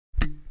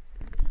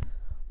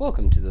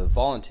Welcome to the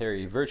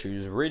Voluntary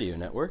Virtues Radio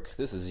Network.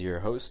 This is your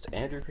host,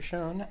 Andrew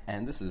Krishon,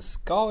 and this is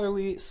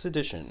Scholarly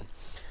Sedition.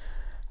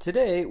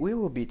 Today, we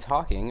will be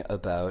talking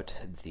about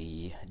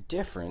the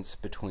difference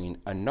between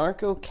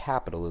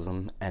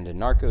anarcho-capitalism and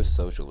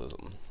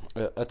anarcho-socialism,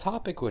 a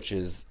topic which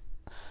is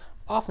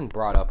often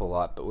brought up a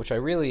lot, but which I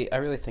really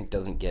think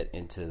doesn't get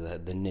into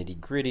the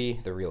nitty-gritty,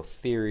 the real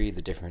theory,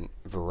 the different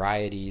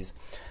varieties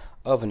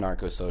of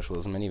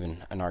anarcho-socialism, and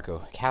even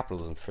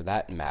anarcho-capitalism for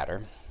that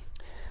matter.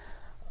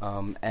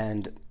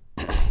 And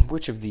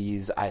which of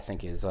these I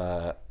think is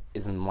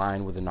in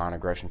line with the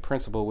non-aggression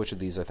principle? Which of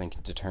these I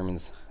think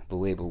determines the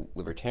label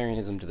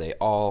libertarianism? Do they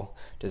all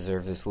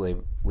deserve this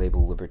label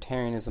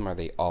libertarianism? Are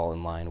they all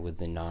in line with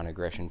the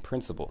non-aggression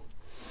principle?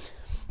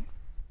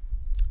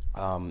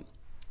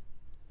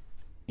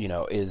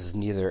 Is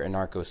neither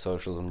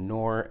anarcho-socialism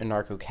nor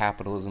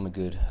anarcho-capitalism a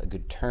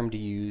good term to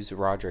use?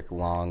 Roderick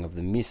Long of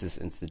the Mises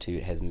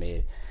Institute has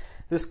made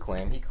this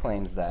claim. He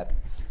claims that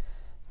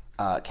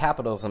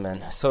capitalism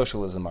and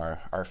socialism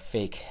are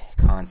fake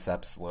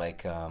concepts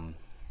like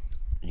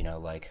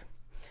like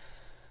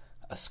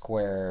a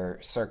square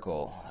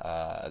circle.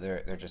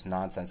 They're just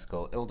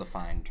nonsensical,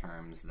 ill-defined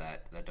terms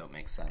that don't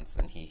make sense,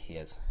 and he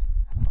has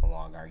a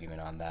long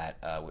argument on that,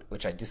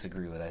 which I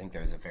disagree with. I think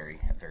there's a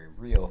very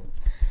real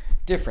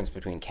difference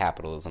between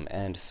capitalism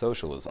and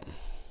socialism.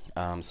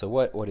 So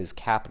what is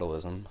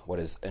capitalism? What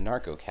is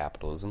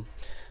anarcho-capitalism?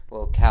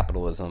 Well,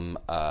 capitalism,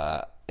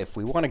 if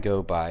we want to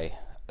go by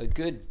a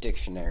good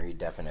dictionary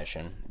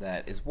definition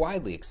that is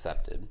widely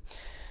accepted,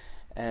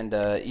 and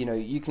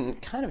you can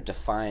kind of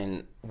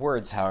define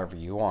words however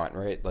you want,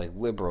 right? Like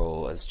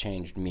liberal has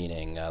changed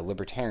meaning.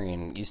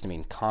 Libertarian used to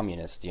mean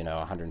communist,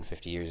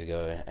 150 years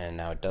ago, and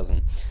now it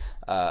doesn't.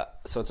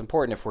 So it's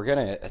important, if we're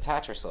going to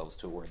attach ourselves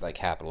to a word like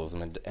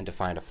capitalism and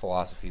define a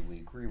philosophy we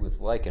agree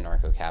with, like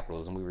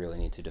anarcho-capitalism, we really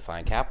need to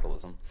define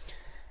capitalism.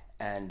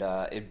 And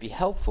it'd be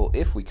helpful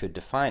if we could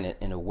define it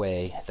in a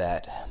way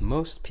that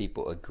most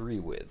people agree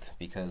with,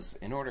 because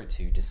in order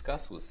to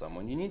discuss with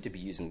someone, you need to be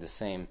using the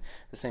same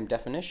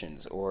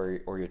definitions, or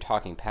you're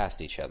talking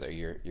past each other.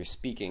 You're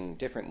speaking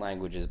different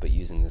languages but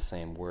using the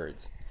same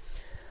words.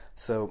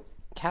 So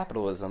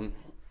capitalism,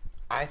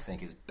 I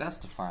think, is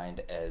best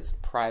defined as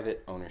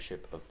private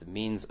ownership of the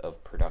means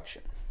of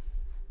production.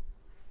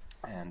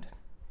 And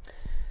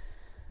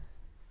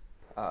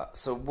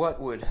so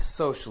what would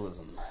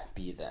socialism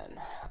be then?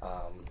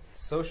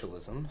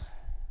 Socialism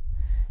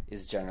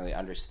is generally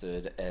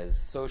understood as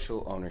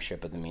social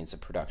ownership of the means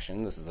of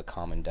production. This is a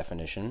common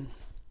definition.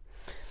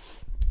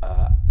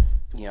 I'm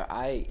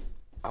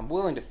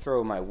willing to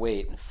throw my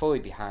weight fully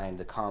behind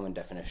the common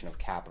definition of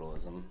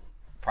capitalism,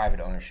 private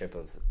ownership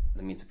of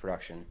the means of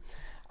production.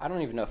 I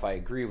don't even know if I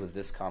agree with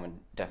this common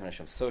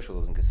definition of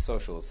socialism, because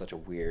social is such a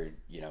weird,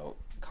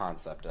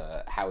 concept.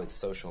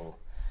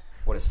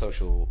 What is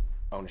social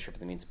ownership of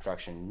the means of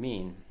production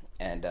mean?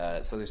 And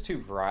so there's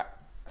two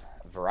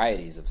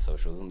varieties of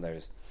socialism.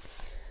 There's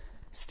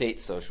state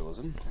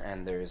socialism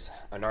and there's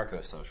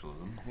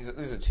anarcho-socialism.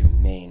 These are two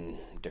main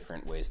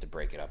different ways to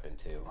break it up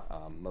into.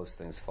 Most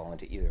things fall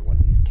into either one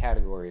of these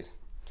categories.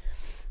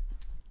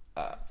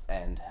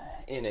 And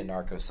in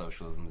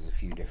anarcho-socialism, there's a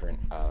few different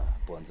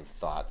blends of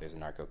thought. There's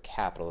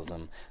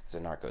anarcho-capitalism,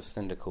 there's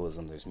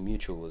anarcho-syndicalism, there's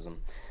mutualism,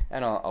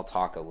 and I'll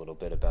talk a little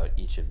bit about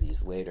each of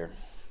these later.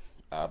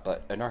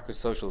 But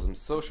anarcho-socialism,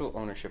 social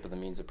ownership of the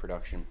means of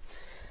production.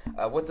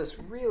 What this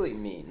really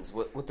means,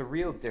 what the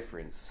real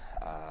difference,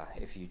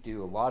 if you read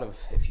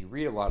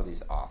a lot of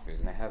these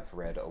authors, and I have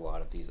read a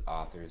lot of these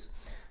authors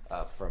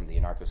from the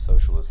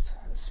anarcho-socialist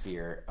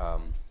sphere,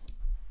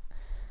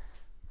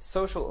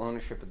 social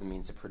ownership of the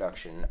means of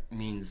production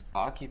means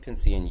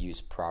occupancy and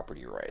use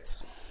property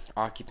rights.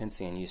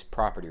 Occupancy and use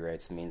property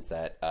rights means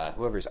that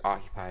whoever's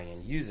occupying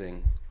and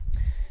using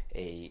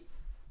a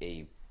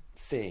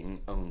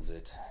thing owns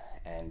it.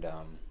 And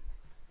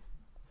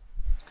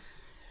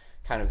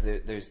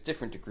there's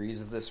different degrees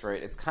of this,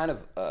 right? It's kind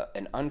of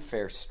an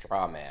unfair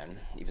straw man,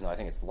 even though I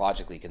think it's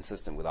logically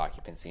consistent with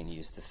occupancy and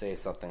use, to say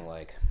something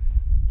like,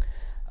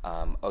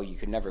 you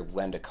could never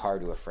lend a car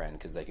to a friend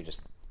because they could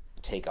just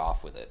take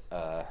off with it,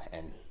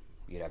 and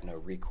you'd have no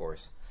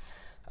recourse.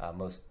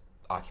 Most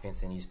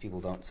occupancy and use people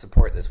don't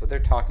support this. What they're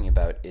talking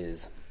about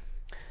is,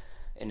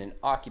 in an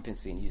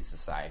occupancy and use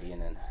society,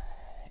 in an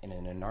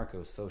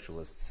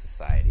anarcho-socialist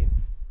society,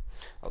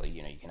 although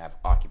you can have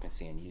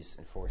occupancy and use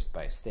enforced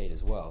by a state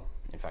as well.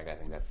 In fact, I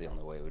think that's the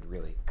only way it would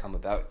really come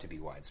about to be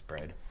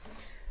widespread.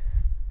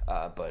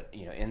 But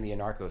in the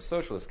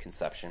anarcho-socialist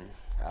conception,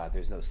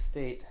 there's no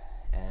state,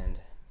 and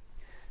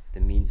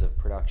the means of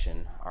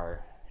production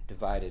are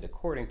divided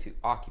according to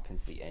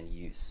occupancy and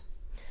use.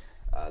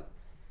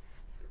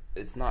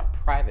 It's not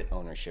private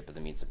ownership of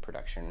the means of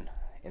production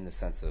in the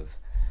sense of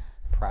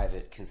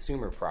private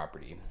consumer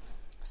property,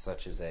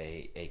 such as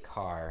a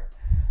car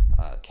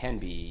can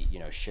be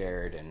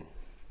shared and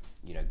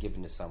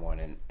given to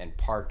someone and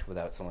parked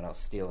without someone else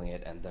stealing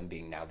it and them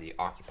being now the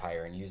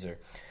occupier and user.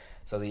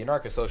 So the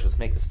anarcho-socialists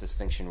make this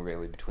distinction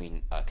really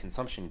between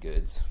consumption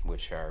goods,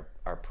 which are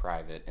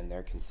private in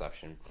their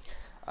consumption,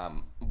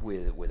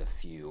 with a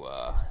few,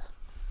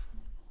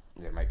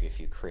 there might be a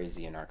few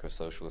crazy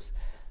anarcho-socialists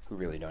who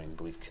really don't even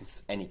believe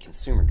any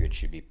consumer goods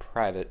should be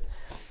private,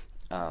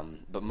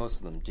 but most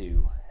of them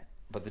do.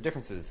 But the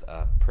difference is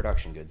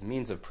production goods,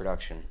 means of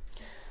production.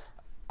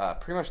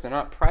 Pretty much they're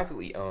not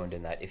privately owned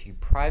in that if you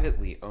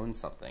privately own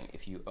something,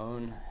 if you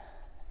own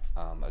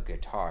a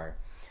guitar,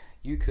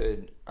 you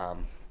could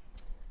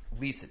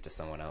lease it to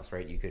someone else,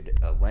 right? You could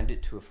lend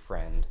it to a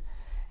friend,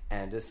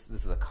 and this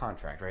is a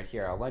contract right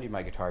here. I'll lend you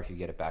my guitar if you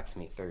get it back to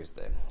me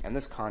Thursday. And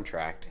this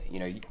contract,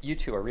 you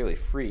two are really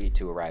free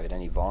to arrive at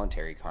any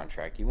voluntary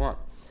contract you want.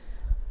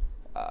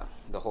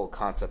 The whole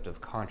concept of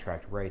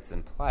contract rights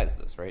implies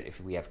this, right? If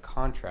we have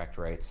contract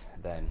rights,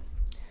 then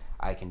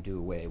I can do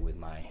away with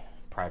my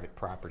private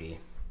property.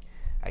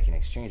 I can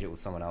exchange it with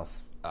someone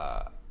else.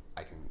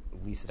 I can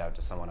lease it out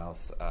to someone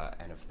else,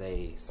 and if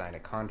they sign a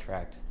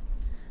contract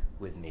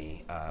with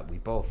me, we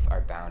both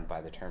are bound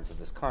by the terms of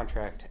this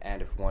contract,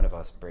 and if one of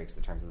us breaks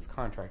the terms of this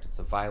contract, it's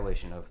a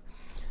violation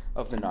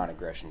of the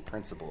non-aggression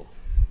principle.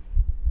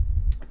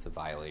 It's a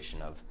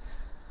violation of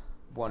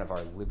one of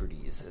our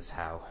liberties, is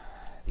how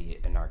the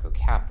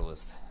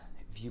anarcho-capitalist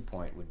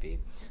viewpoint would be.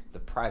 The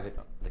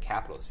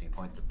capitalist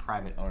viewpoint, the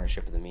private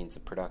ownership of the means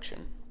of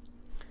production.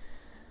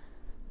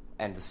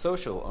 And the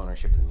social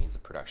ownership of the means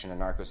of production,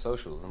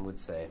 anarcho-socialism would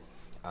say,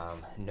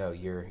 no,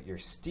 you're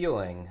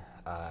stealing.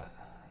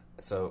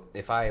 So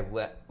if I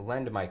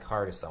lend my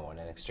car to someone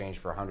in exchange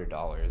for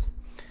 $100,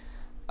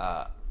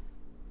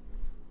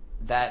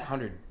 that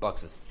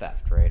 $100 is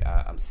theft, right?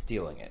 I'm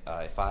stealing it.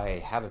 If I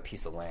have a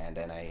piece of land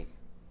and I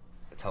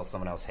tell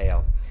someone else, hey,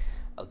 I'll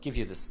give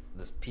you this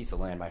piece of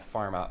land, my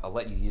farm, I'll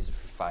let you use it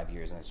for 5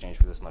 years in exchange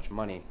for this much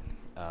money.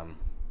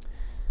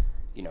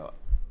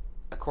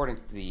 According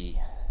to the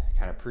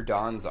kind of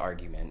Proudhon's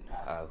argument,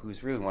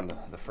 who's really one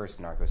of the first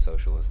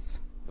anarcho-socialists,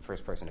 the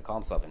first person to call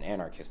himself an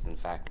anarchist, in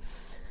fact,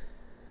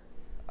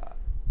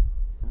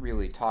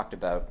 really talked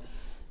about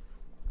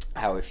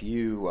how if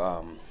you,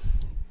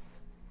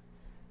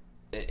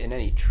 in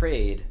any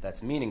trade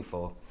that's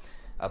meaningful,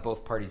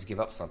 both parties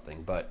give up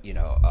something, but,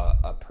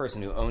 a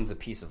person who owns a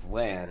piece of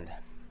land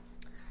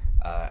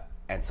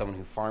and someone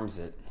who farms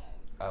it,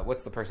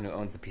 what's the person who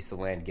owns the piece of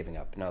land giving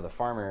up? No, the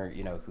farmer,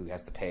 who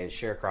has to pay his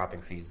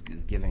sharecropping fees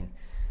is giving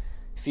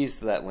fees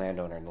to that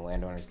landowner, and the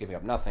landowner is giving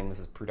up nothing. This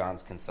is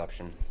Proudhon's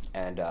conception.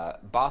 And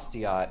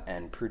Bastiat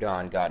and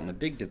Proudhon got in a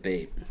big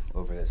debate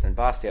over this, and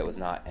Bastiat was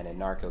not an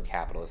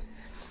anarcho-capitalist.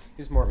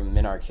 He was more of a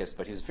minarchist,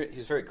 but he was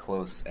very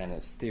close, and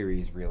his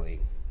theories really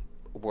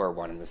were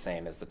one and the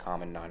same as the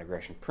common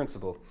non-aggression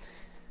principle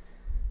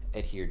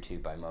adhered to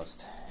by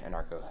most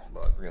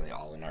really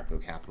all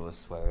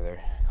anarcho-capitalists, whether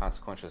they're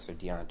consequentialist or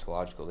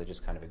deontological. They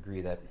just kind of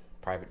agree that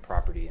private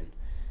property and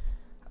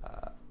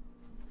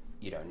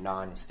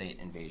non-state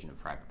invasion of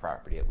private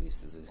property, at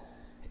least, is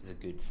a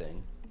good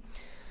thing.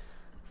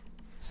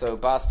 So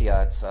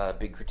Bastiat's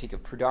big critique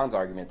of Proudhon's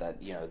argument that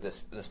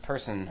this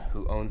person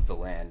who owns the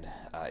land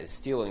is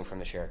stealing from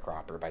the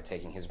sharecropper by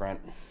taking his rent.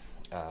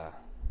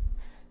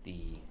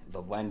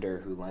 The lender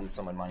who lends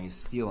someone money is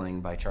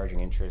stealing by charging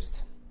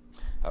interest,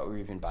 or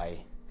even by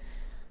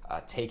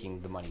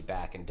taking the money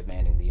back and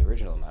demanding the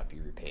original amount be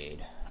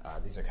repaid.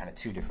 These are kind of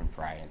two different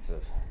variants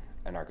of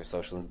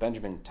anarcho-socialism.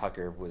 Benjamin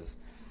Tucker was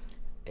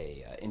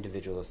a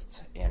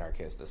individualist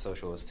anarchist, a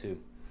socialist too,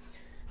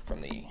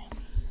 from the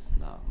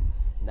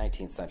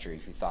 19th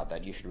century, who thought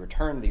that you should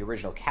return the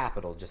original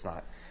capital, just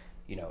not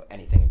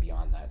anything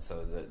beyond that.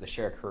 So the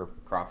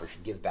sharecropper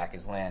should give back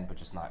his land, but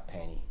just not pay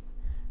any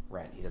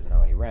rent. He doesn't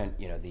owe any rent.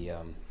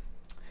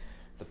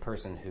 The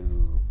person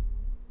who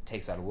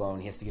takes out a loan,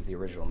 he has to give the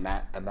original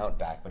amount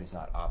back, but he's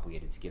not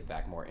obligated to give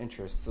back more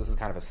interest. So this is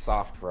kind of a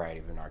soft variety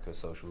of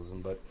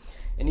anarcho-socialism, but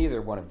in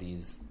either one of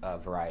these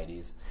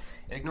varieties,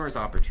 it ignores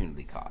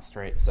opportunity cost,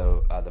 right?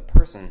 So the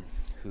person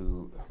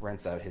who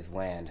rents out his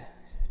land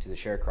to the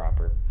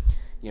sharecropper,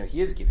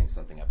 he is giving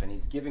something up, and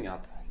he's giving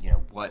up,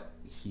 what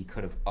he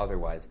could have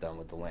otherwise done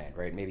with the land,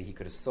 right? Maybe he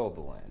could have sold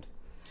the land,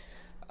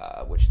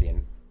 which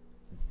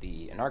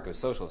the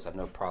anarcho-socialists have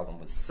no problem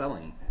with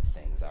selling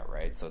things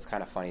outright. So it's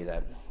kind of funny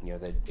that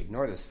they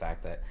ignore this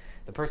fact that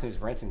the person who's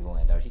renting the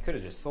land out, he could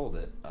have just sold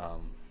it.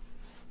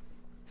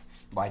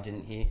 Why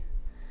didn't he?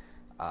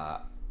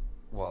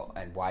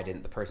 And why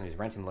didn't the person who's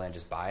renting the land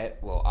just buy it?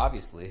 Well,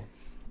 obviously,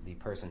 the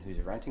person who's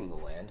renting the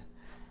land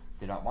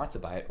did not want to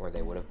buy it, or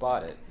they would have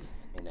bought it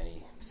in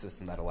any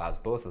system that allows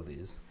both of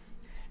these.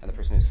 And the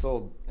person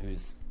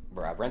who's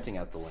renting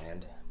out the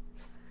land,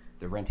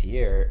 the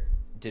rentier,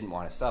 didn't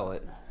want to sell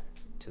it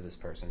to this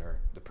person, or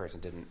the person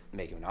didn't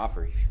make him an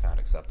offer he found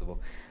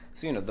acceptable.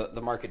 So,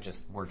 the market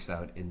just works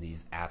out in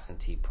these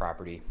absentee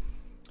property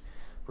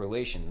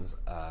relations.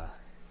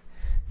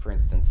 For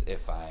instance,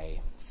 if I,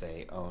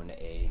 say, own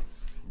a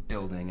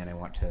building and I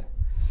want to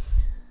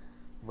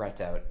rent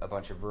out a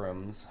bunch of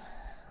rooms,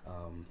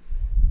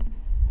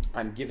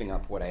 I'm giving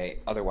up what I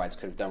otherwise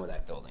could have done with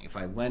that building. If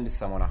I lend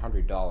someone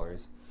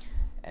 $100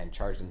 and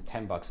charge them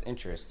 $10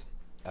 interest,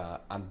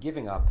 I'm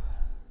giving up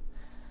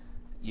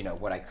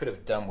what I could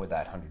have done with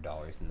that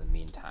 $100 in the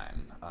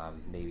meantime.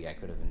 Maybe I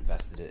could have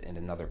invested it in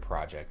another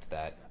project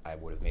that I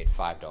would have made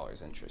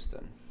 $5 interest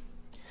in.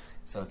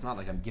 So it's not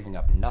like I'm giving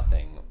up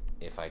nothing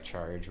if I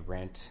charge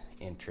rent,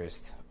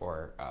 interest,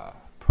 or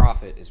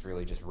profit is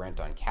really just rent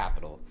on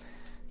capital.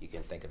 You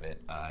can think of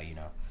it,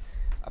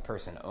 a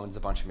person owns a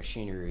bunch of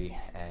machinery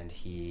and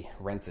he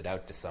rents it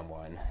out to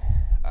someone.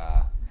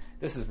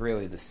 This is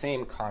really the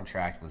same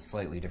contract with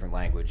slightly different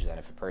language than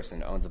if a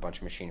person owns a bunch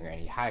of machinery and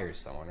he hires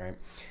someone, right?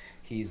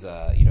 He's,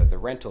 a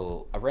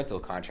rental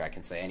contract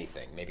can say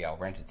anything. Maybe I'll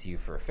rent it to you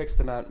for a fixed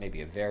amount,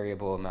 maybe a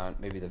variable amount.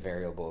 Maybe the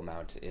variable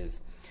amount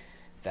is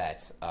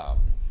that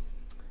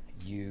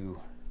you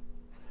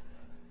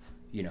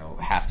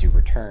have to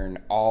return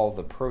all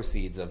the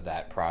proceeds of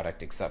that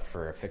product except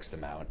for a fixed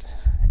amount,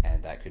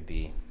 and that could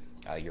be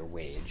your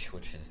wage,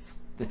 which is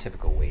the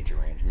typical wage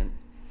arrangement.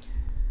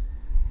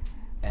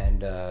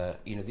 And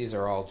these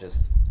are all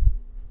just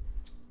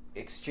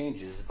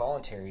exchanges,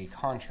 voluntary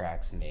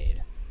contracts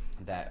made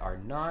that are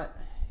not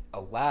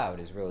allowed,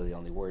 is really the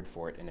only word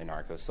for it in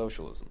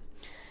anarcho-socialism.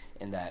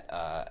 In that,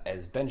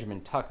 as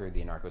Benjamin Tucker,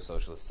 the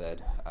anarcho-socialist,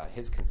 said,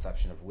 his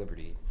conception of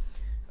liberty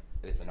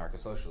is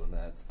anarcho-socialism.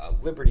 That's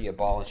liberty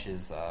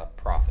abolishes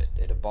profit.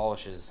 It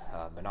abolishes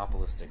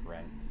monopolistic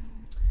rent,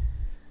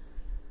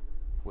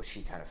 which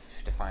he kind of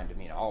defined to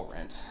mean all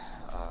rent.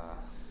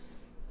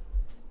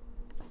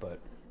 But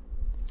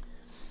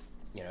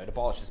it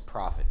abolishes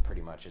profit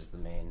pretty much is the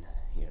main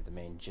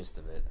gist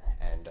of it.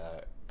 And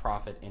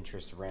profit,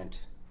 interest, rent,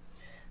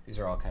 these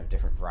are all kind of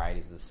different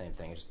varieties of the same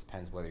thing. It just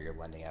depends whether you're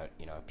lending out,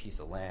 a piece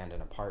of land,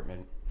 an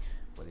apartment,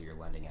 whether you're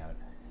lending out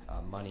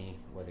money,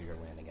 whether you're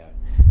lending out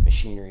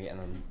machinery, and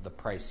then the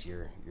price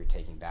you're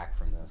taking back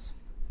from this.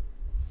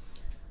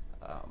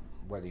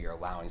 Whether you're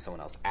allowing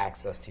someone else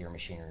access to your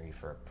machinery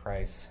for a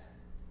price,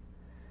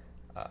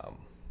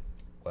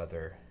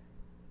 whether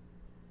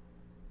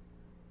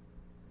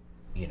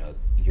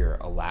you're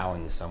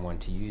allowing someone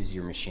to use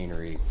your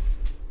machinery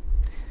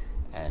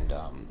and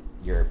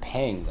you're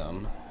paying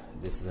them.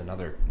 This is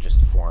another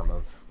just form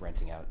of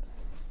renting out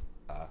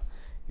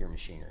your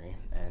machinery,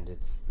 and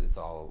it's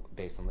all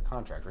based on the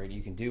contract, right?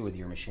 You can do with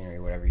your machinery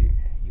whatever you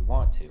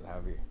want to,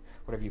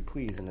 whatever you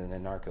please in an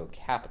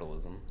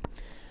anarcho-capitalism,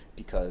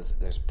 because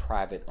there's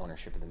private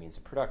ownership of the means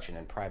of production,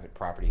 and private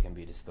property can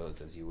be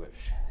disposed as you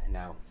wish.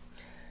 Now,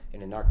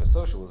 in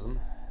anarcho-socialism,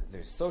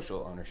 there's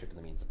social ownership of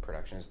the means of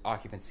production. There's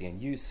occupancy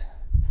and use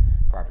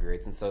property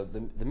rights, and so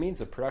the means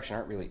of production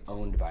aren't really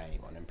owned by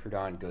anyone. And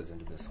Proudhon goes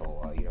into this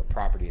whole,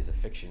 property is a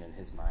fiction in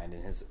his mind,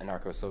 in his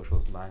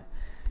anarcho-socialist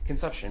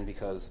conception,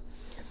 because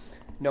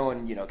no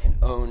one, can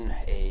own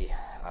a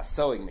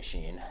sewing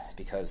machine,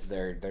 because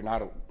they're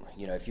not,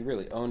 if you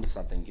really owned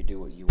something, you could do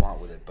what you want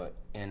with it. But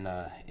in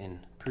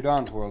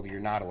Proudhon's world, you're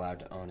not allowed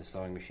to own a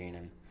sewing machine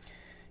and,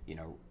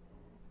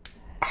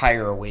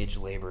 hire a wage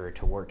laborer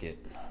to work it,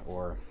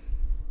 or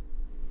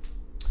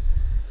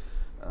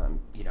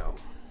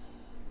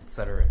et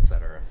cetera, et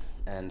cetera.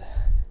 And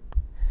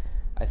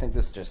I think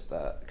this just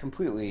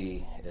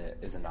completely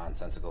is a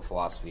nonsensical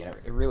philosophy, and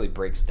it really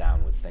breaks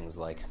down with things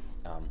like,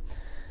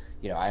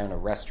 I own a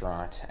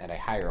restaurant and I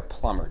hire a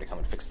plumber to come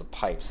and fix the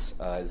pipes.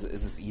 Is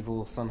this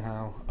evil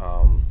somehow?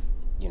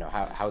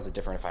 How is it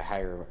different if I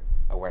hire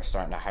a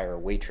restaurant and I hire a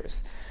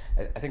waitress?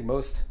 I think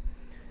most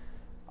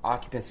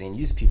occupancy and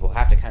use people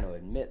have to kind of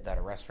admit that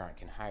a restaurant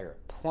can hire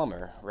a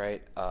plumber,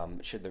 right?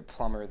 Should the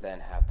plumber then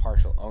have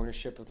partial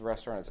ownership of the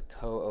restaurant as a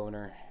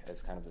co-owner,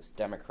 as kind of this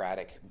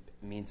democratic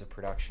means of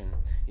production?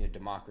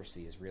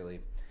 Democracy is really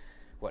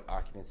what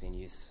occupancy and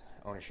use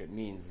ownership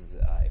means. Is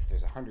if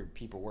there's 100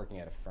 people working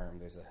at a firm,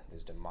 there's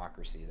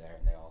democracy there,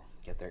 and they all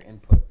get their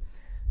input.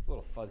 It's a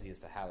little fuzzy as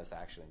to how this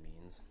actually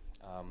means.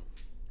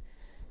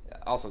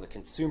 Also, the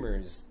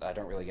consumers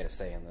don't really get a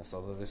say in this,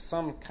 although there's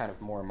some kind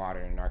of more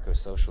modern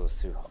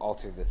anarcho-socialists who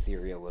alter the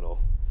theory a little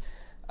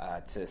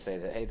to say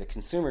that, hey, the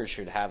consumers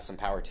should have some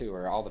power too,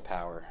 or all the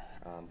power.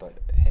 But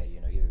hey,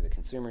 either the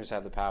consumers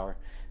have the power,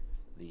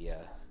 the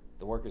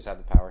workers have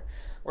the power,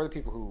 or the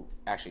people who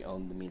actually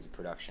own the means of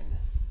production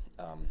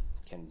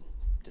can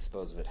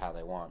dispose of it how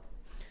they want.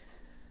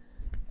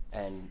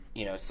 And,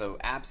 so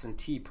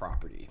absentee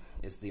property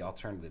is the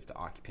alternative to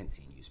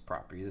occupancy and use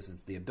property. This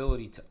is the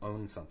ability to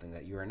own something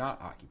that you are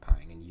not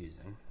occupying and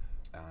using,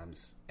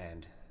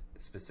 and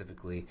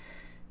specifically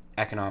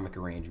economic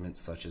arrangements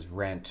such as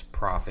rent,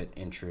 profit,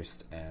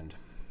 interest, and,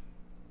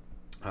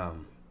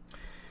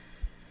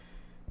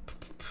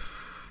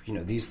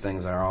 these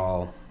things are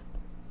all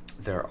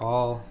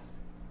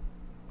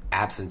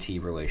absentee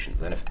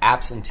relations. And if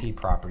absentee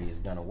property is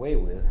done away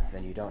with,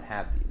 then you don't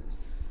have these.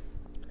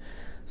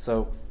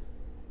 So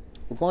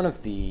one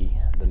of the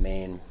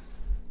main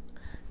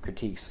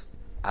critiques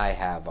I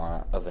have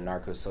of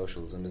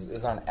anarcho-socialism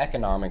is on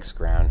economics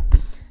ground,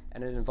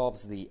 and it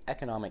involves the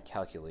economic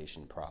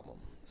calculation problem.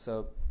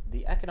 So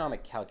the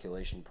economic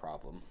calculation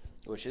problem,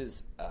 which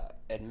is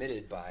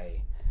admitted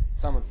by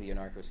some of the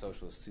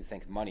anarcho-socialists who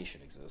think money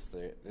should exist.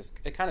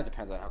 It kind of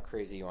depends on how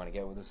crazy you want to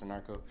get with this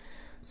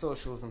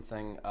anarcho-socialism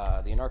thing.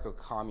 The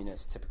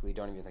anarcho-communists typically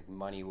don't even think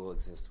money will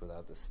exist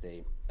without the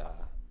state.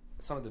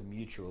 Some of the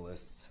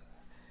mutualists,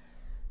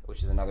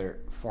 which is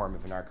another form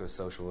of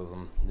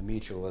anarcho-socialism, the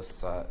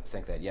mutualists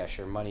think that, yeah,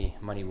 sure, money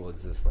will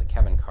exist, like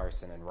Kevin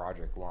Carson and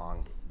Roderick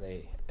Long.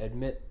 They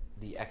admit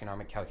the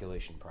economic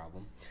calculation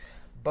problem,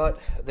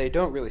 but they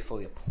don't really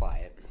fully apply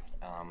it.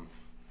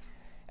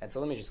 And so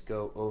let me just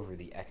go over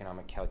the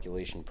economic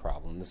calculation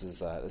problem.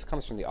 This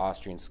comes from the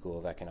Austrian School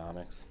of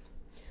Economics,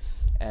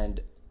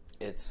 and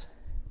it's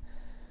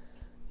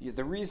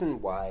the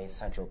reason why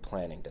central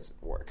planning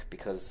doesn't work,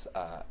 because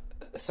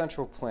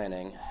central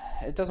planning,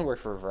 it doesn't work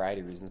for a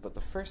variety of reasons, but the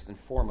first and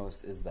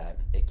foremost is that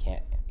it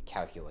can't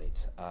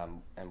calculate.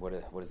 And what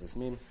does this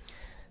mean?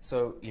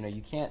 So,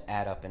 you can't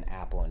add up an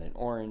apple and an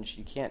orange.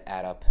 You can't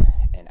add up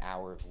an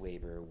hour of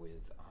labor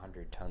with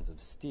 100 tons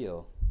of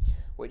steel.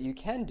 What you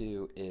can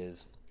do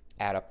is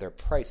add up their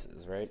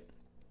prices, right?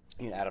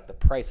 You can add up the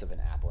price of an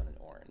apple and an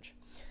orange.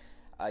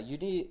 You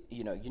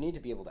need to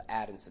be able to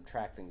add and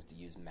subtract things to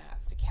use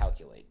math, to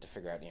calculate, to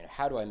figure out,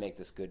 how do I make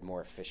this good more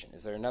efficient?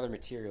 Is there another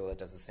material that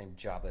does the same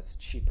job that's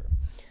cheaper?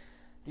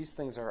 These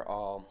things are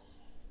all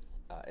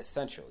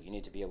essential. You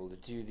need to be able to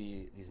do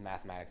these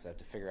mathematics to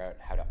figure out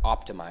how to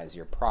optimize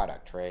your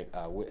product, right?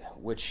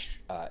 Which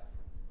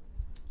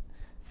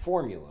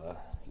formula,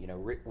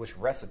 which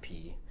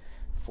recipe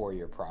for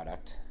your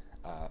product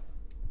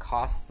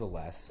costs the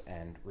less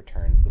and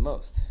returns the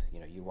most.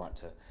 You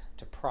want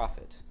to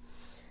profit.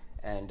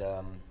 And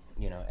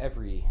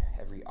every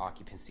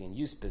occupancy and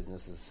use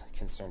business is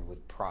concerned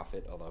with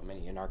profit, although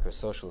many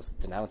anarcho-socialists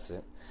denounce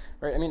it,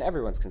 right? I mean,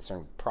 everyone's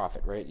concerned with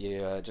profit, right?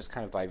 You just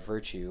kind of by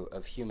virtue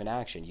of human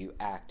action, you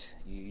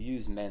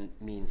use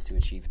means to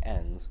achieve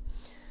ends,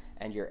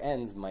 and your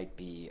ends might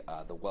be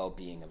the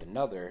well-being of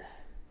another,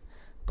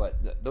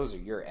 but those are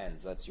your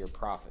ends. That's your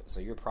profit.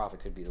 So your profit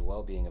could be the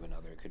well-being of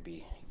another. It could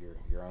be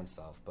your own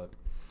self. But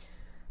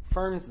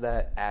firms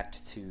that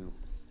act to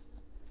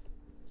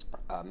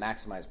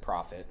maximize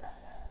profit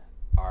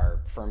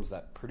are firms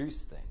that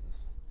produce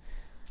things.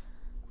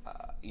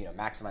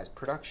 Maximize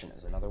production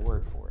is another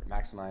word for it.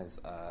 Maximize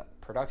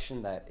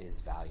production that is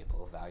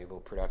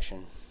valuable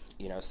production.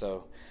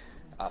 So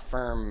a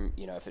firm,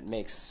 if it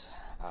makes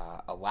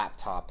a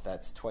laptop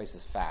that's twice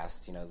as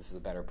fast, this is a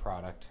better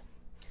product.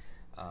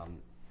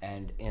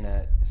 And in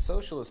a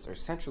socialist or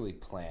centrally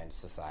planned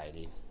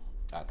society,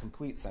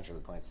 complete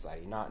centrally planned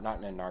society, not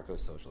an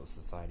anarcho-socialist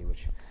society,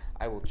 which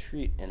I will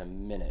treat in a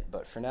minute,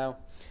 but for now,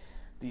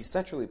 the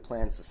centrally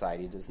planned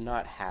society does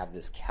not have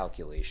this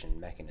calculation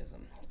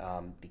mechanism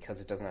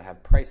because it does not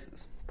have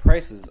prices.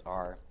 Prices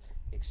are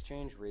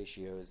exchange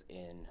ratios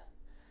in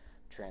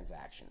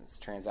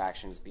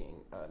transactions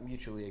being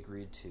mutually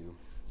agreed to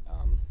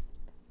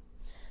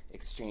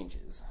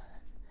exchanges.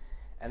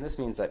 And this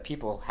means that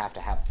people have to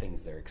have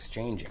things they're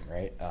exchanging,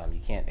 right? You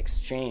can't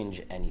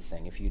exchange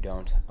anything if you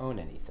don't own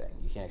anything.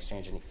 You can't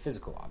exchange any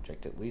physical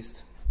object, at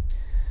least.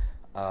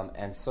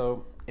 And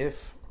so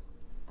if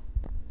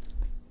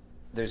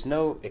there's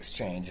no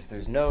exchange, if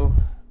there's no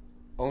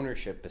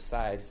ownership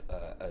besides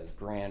a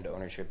grand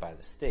ownership by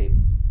the state,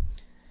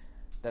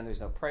 then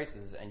there's no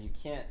prices, and you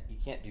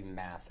can't do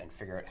math and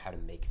figure out how to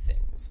make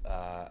things.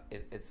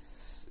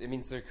 It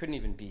means there couldn't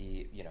even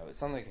be,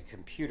 something like a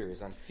computer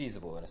is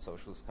unfeasible in a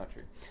socialist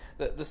country.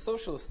 The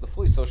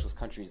fully socialist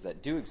countries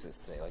that do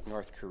exist today, like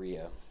North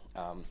Korea,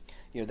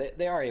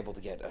 they are able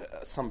to get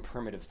some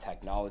primitive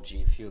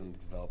technology. A few of them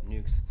develop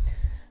nukes,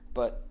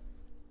 but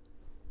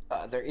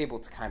they're able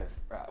to kind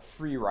of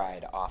free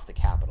ride off the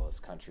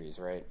capitalist countries,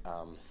 right?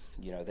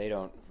 They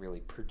don't really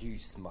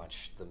produce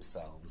much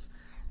themselves.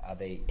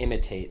 They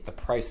imitate the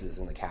prices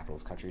in the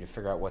capitalist country to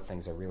figure out what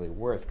things are really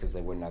worth because they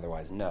wouldn't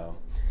otherwise know.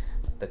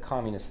 The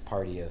Communist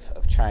Party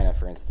of China,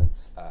 for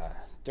instance,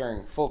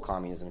 during full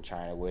communism in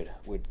China,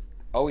 would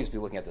always be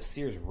looking at the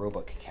Sears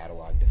Roebuck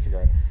catalog to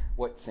figure out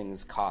what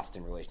things cost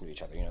in relation to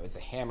each other. Is a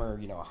hammer,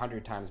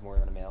 100 times more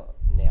than a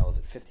nail? Is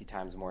it 50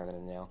 times more than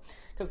a nail?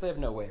 Because they have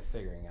no way of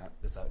figuring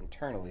this out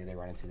internally. They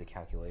run into the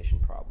calculation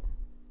problem.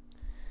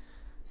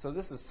 So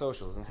this is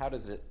socialism. How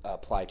does it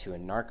apply to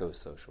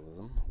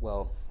anarcho-socialism?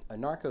 Well,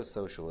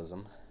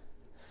 anarcho-socialism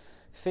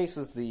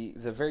faces the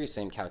very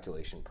same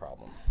calculation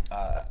problem.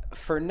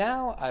 For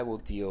now, I will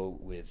deal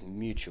with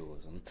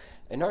mutualism.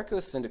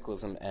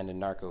 Anarcho-syndicalism and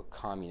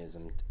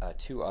anarcho-communism,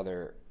 two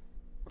other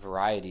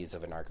varieties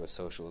of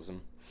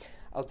anarcho-socialism,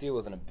 I'll deal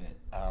with in a bit.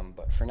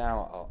 But for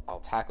now, I'll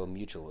tackle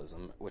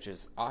mutualism, which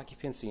is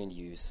occupancy and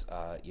use,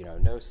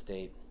 no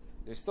state.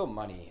 There's still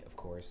money, of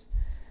course,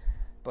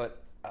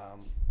 but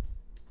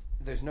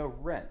there's no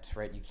rent,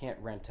 right? You can't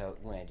rent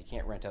out land. You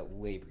can't rent out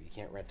labor. You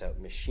can't rent out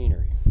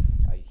machinery.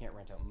 You can't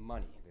rent out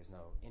money. There's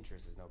no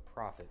interest. There's no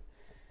profit.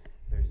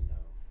 There's no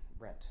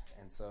rent.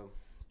 And so,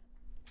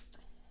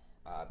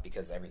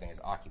 because everything is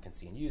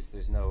occupancy and use,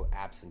 there's no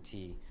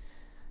absentee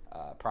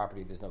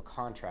property. There's no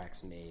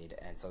contracts made,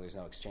 and so there's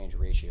no exchange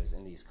ratios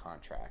in these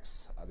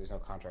contracts. There's no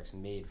contracts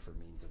made for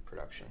means of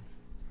production.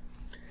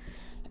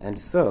 And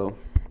so,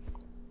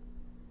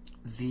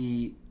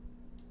 the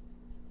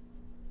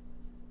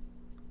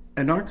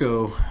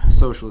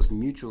anarcho-socialist,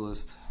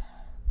 mutualist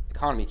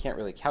economy can't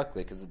really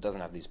calculate because it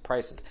doesn't have these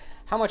prices.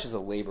 How much is a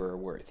laborer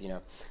worth?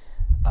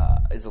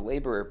 Is a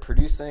laborer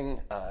producing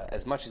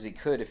as much as he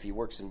could if he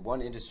works in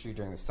one industry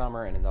during the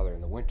summer and another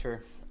in the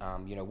winter?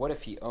 What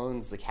if he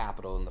owns the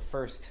capital in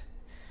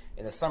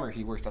the summer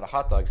he works at a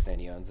hot dog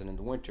stand he owns, and in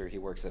the winter he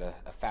works at a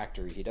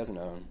factory he doesn't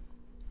own?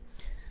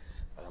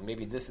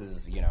 Maybe this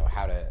is,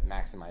 how to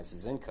maximize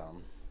his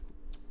income.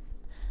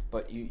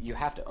 But you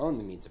have to own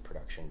the means of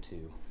production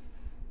to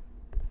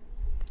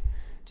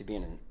be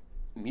in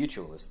a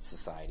mutualist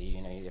society.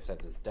 You have to have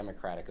this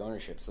democratic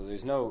ownership. So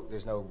there's no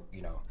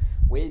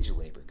wage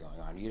labor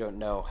going on. You don't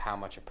know how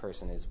much a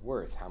person is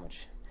worth, how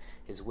much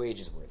his wage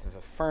is worth. If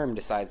a firm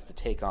decides to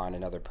take on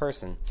another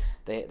person,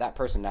 that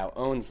person now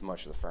owns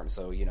much of the firm.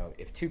 So,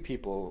 if two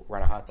people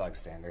run a hot dog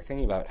stand, they're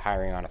thinking about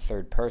hiring on a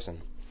third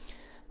person.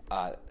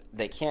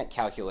 They can't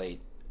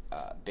calculate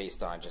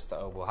based on just,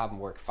 we'll have them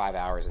work 5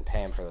 hours and pay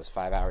him for those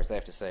 5 hours. They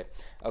have to say,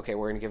 okay,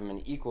 we're going to give him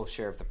an equal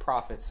share of the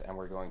profits, and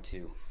we're going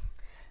to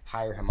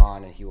hire him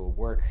on, and he will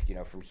work,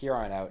 from here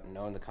on out and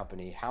own the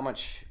company. How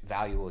much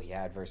value will he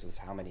add versus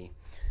how many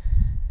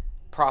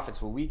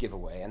profits will we give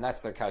away? And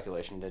that's their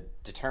calculation to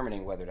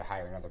determining whether to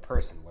hire another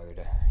person, whether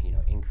to,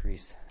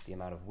 increase the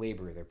amount of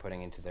labor they're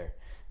putting into their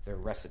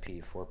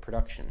recipe for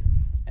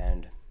production.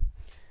 And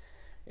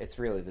it's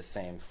really the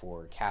same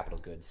for capital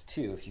goods,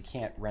 too. If you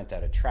can't rent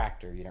out a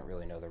tractor, you don't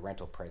really know the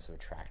rental price of a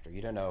tractor.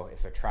 You don't know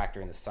if a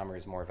tractor in the summer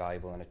is more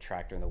valuable than a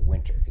tractor in the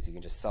winter, because you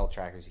can just sell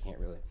tractors, you can't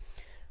really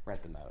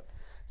rent them out.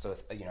 So,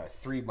 a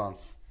 3-month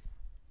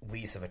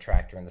lease of a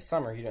tractor in the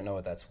summer, you don't know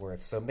what that's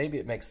worth. So maybe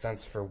it makes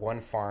sense for one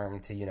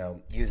farm to,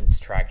 use its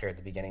tractor at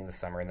the beginning of the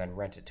summer and then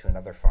rent it to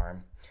another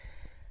farm.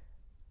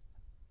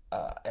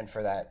 And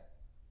for that,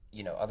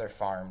 other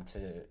farm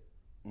to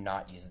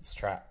not use its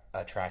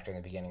tractor in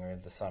the beginning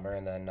of the summer,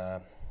 and then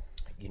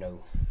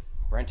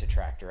rent a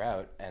tractor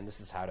out. And this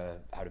is how to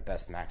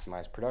best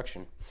maximize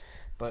production.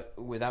 But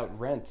without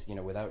rent,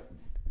 without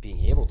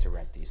being able to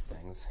rent these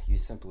things, you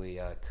simply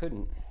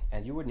couldn't,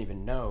 and you wouldn't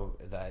even know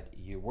that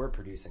you were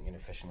producing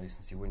inefficiently,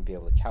 since you wouldn't be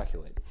able to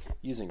calculate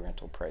using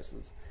rental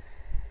prices.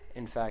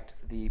 In fact,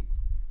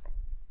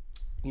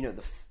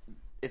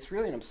 it's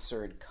really an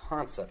absurd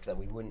concept that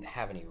we wouldn't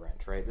have any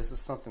rent, right? This is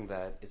something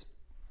that is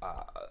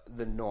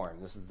the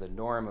norm. This is the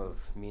norm of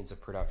means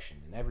of production.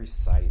 In every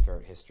society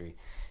throughout history,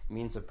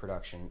 means of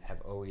production have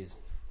always,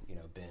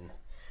 been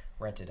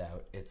rented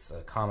out. It's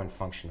a common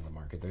function of the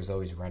market. There's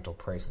always rental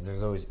prices.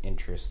 There's always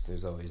interest.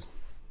 There's always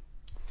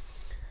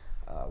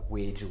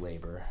wage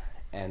labor.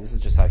 And this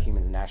is just how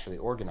humans naturally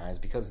organize,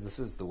 because this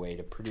is the way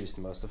to produce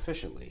most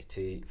efficiently,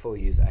 to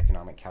fully use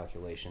economic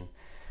calculation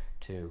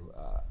to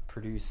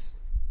produce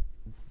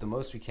the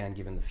most we can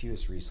given the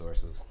fewest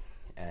resources.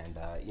 And,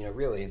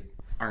 really,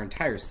 our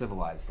entire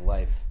civilized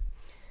life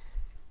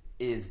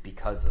is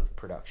because of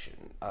production.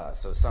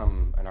 So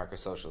some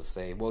anarcho-socialists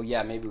say, well,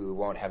 yeah, maybe we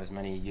won't have as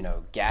many,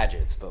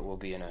 gadgets, but we'll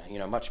be in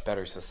a, much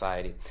better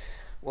society.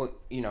 Well,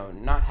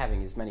 not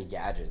having as many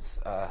gadgets,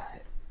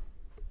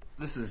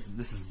 this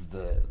is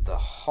the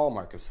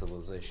hallmark of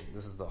civilization.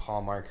 This is the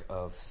hallmark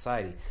of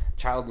society.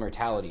 Child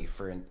mortality,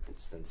 for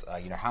instance,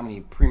 how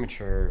many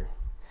premature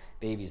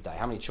babies die,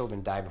 how many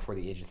children die before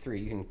the age of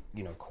 3. You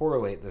can,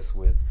 correlate this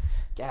with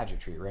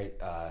gadgetry, right?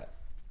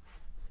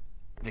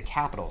 The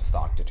capital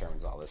stock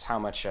determines all this. How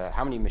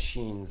many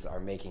machines are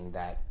making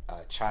that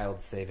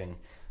child-saving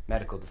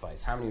medical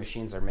device? How many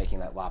machines are making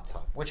that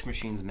laptop? Which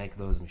machines make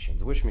those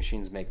machines? Which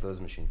machines make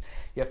those machines?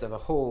 You have to have a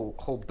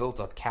whole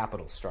built-up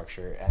capital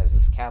structure. As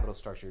this capital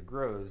structure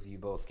grows, you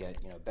both get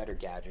better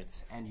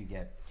gadgets, and you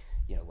get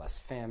less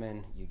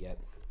famine. You get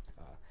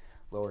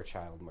lower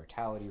child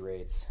mortality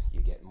rates.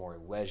 You get more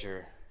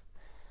leisure.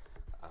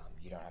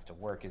 You don't have to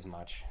work as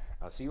much.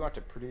 So you want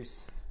to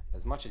produce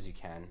as much as you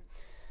can.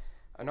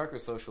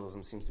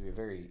 Anarcho-socialism seems to be a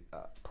very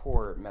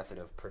poor method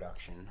of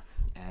production,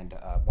 and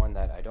one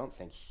that I don't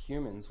think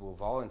humans will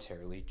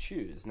voluntarily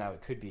choose. Now,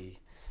 it could be,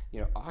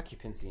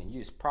 occupancy and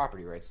use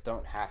property rights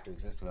don't have to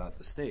exist without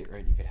the state,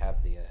 right? You could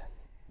have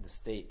the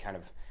state kind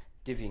of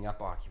divvying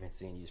up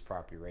occupancy and use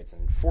property rights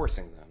and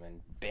enforcing them and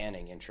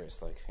banning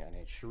interest, like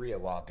Sharia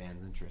law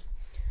bans interest.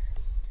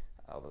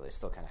 Although they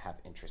still kind of have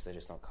interest, they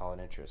just don't call it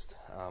interest.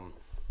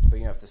 But,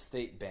 if the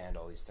state banned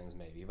all these things,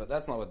 maybe. But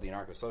that's not what the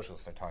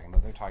anarcho-socialists are talking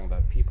about. They're talking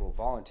about people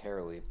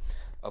voluntarily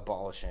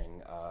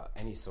abolishing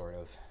any sort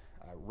of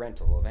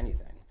rental of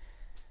anything.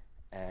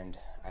 And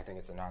I think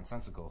it's a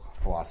nonsensical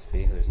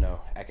philosophy. There's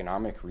no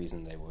economic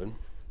reason they would.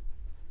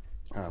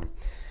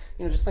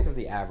 Just think of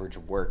the average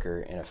worker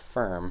in a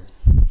firm.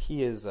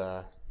 He is...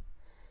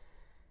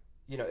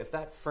 if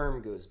that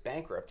firm goes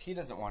bankrupt, he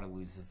doesn't want to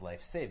lose his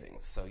life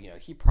savings. So,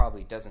 he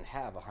probably doesn't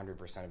have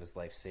 100% of his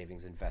life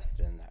savings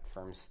invested in that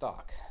firm's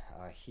stock.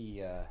 He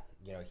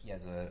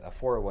has a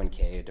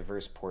 401k, a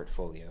diverse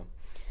portfolio.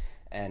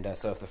 And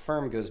so if the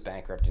firm goes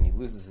bankrupt and he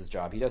loses his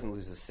job, he doesn't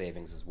lose his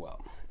savings as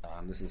well.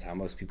 This is how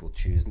most people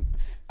choose.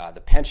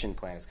 The pension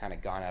plan has kind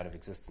of gone out of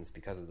existence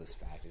because of this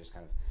fact. It just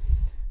kind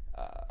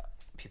of...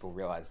 people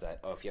realize that,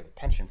 oh, if you have a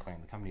pension plan,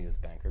 the company goes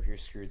bankrupt, you're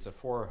screwed. So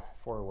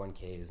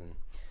 401ks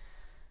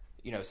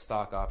and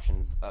stock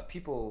options.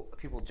 People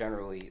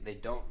generally, they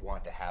don't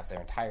want to have their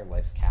entire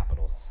life's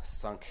capital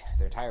sunk,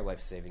 their entire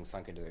life savings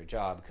sunk into their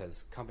job,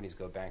 because companies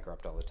go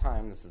bankrupt all the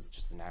time. This is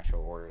just the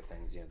natural order of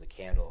things. The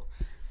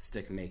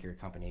candlestick maker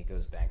company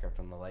goes bankrupt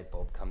when the light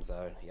bulb comes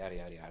out, yada,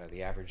 yada, yada.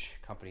 The average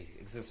company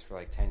exists for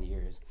like 10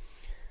 years.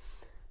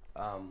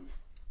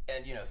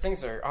 And,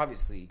 things are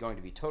obviously going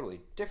to be totally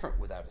different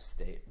without a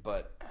state,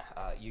 but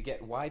you get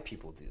why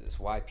people do this,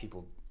 why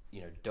people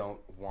don't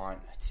want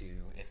to,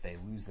 if they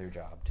lose their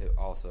job, to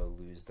also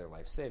lose their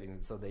life savings,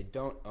 and so they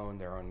don't own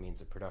their own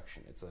means of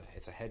production.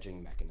 It's a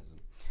hedging mechanism.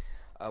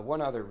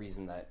 One other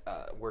reason that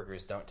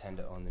workers don't tend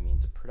to own the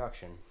means of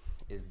production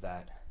is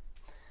that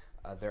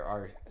there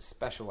are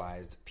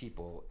specialized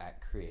people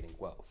at creating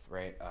wealth,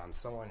 right?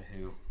 Someone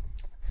who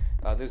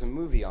there's a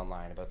movie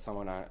online about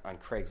someone on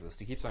Craigslist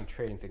who keeps on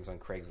trading things on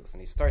Craigslist,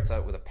 and he starts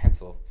out with a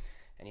pencil,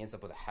 and he ends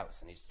up with a house,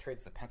 and he just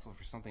trades the pencil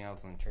for something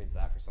else, and then trades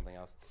that for something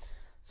else.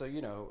 So,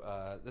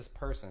 this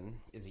person,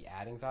 is he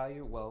adding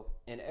value? Well,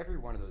 in every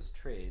one of those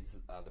trades,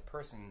 the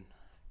person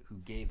who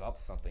gave up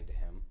something to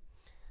him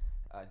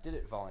did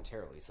it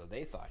voluntarily, so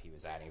they thought he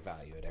was adding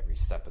value at every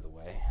step of the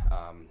way.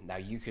 Now,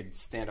 you could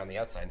stand on the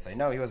outside and say,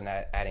 no, he wasn't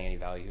adding any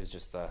value, he was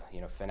just,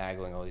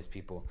 finagling all these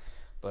people.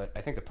 But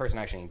I think the person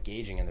actually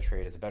engaging in the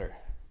trade has a better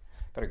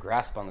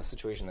grasp on the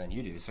situation than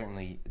you do.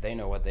 Certainly, they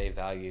know what they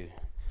value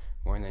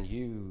more than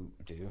you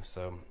do,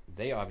 so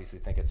they obviously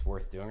think it's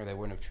worth doing, or they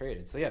wouldn't have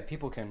traded. So yeah,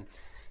 people can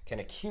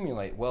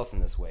accumulate wealth in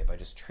this way by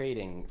just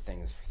trading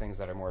things for things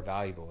that are more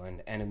valuable.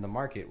 And in the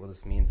market, what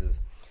this means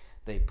is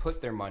they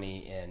put their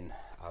money in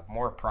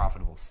more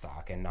profitable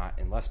stock and not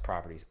in less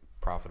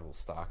profitable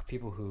stock.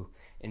 People who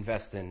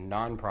invest in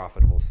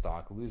non-profitable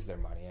stock lose their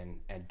money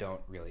and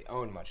don't really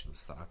own much of the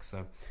stock.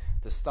 So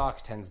the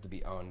stock tends to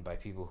be owned by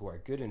people who are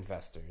good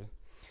investors,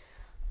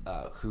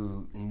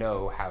 who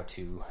know how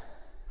to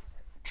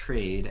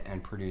trade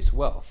and produce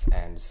wealth.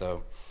 And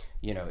so,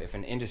 if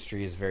an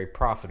industry is very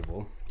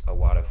profitable, a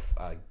lot of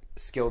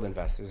skilled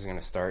investors are going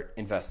to start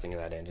investing in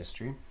that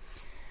industry.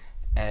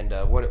 And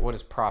what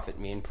does profit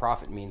mean?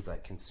 Profit means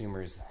that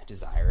consumers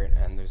desire it,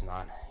 and there's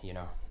not,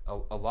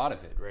 a lot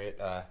of it,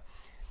 right?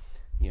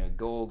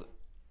 Gold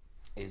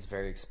is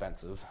very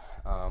expensive.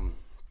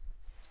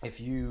 If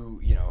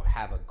you,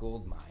 have a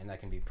gold mine, that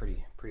can be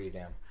pretty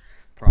damn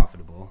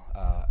profitable.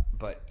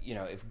 But,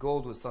 if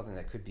gold was something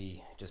that could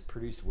be just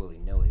produced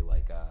willy-nilly,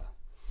 like,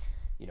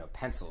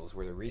 pencils,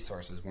 where the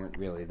resources weren't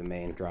really the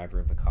main driver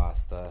of the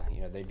cost,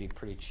 they'd be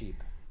pretty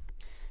cheap.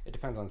 It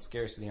depends on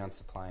scarcity, on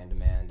supply and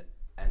demand.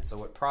 And so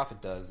what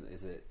profit does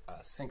is it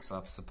syncs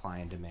up supply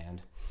and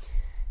demand.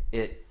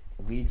 It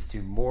leads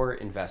to more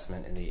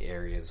investment in the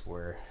areas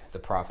where the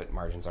profit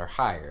margins are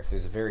higher. If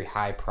there's a very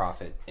high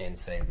profit in,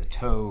 say, the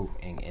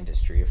towing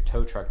industry, if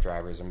tow truck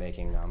drivers are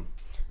making,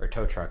 or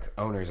tow truck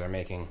owners are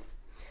making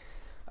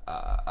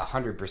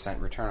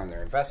 100% return on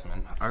their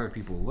investment, other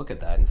people will look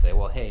at that and say,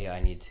 well, hey, I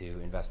need to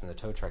invest in the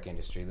tow truck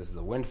industry. This is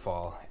a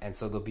windfall. And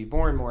so there'll be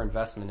more and more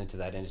investment into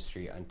that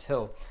industry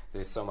until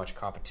there's so much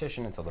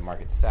competition, until the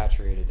market's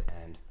saturated,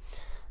 and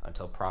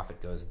until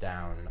profit goes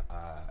down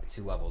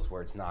to levels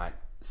where it's not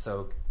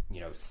so,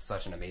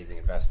 such an amazing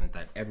investment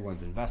that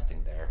everyone's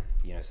investing there.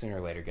 Sooner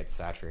or later gets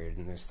saturated,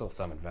 and there's still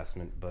some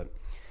investment, but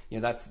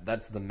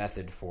that's the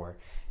method for,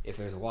 if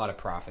there's a lot of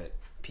profit,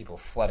 people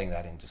flooding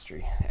that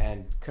industry.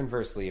 And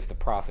conversely, if the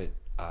profit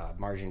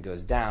margin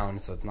goes down,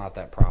 so it's not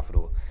that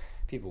profitable,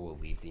 people will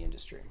leave the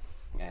industry,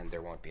 and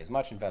there won't be as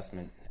much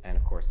investment, and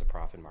of course the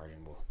profit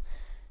margin will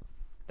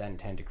then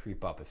tend to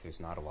creep up if there's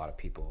not a lot of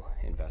people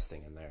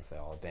investing in there, if they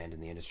all abandon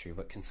the industry.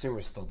 But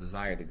consumers still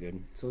desire the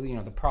good, so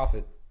the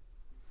profit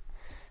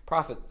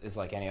is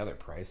like any other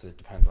price. It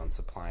depends on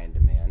supply and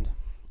demand,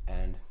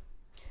 and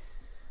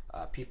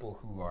people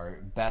who are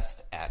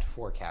best at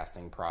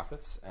forecasting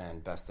profits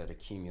and best at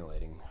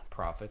accumulating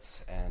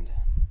profits and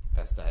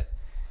best at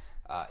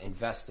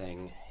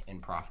investing in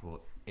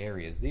profitable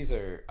areas, these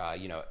are,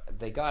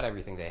 they got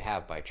everything they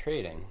have by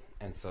trading.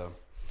 And so,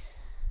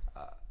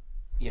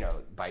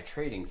 by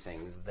trading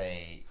things,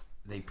 they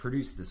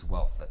produce this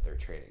wealth that they're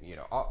trading.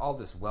 All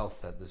this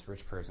wealth that this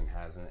rich person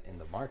has in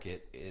the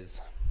market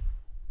is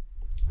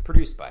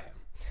produced by him.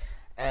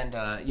 And,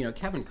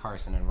 Kevin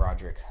Carson and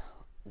Roderick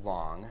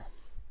Long,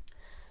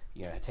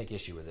 take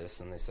issue with this,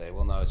 and they say,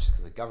 well, no, it's just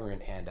because of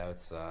government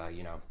handouts,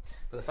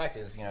 But the fact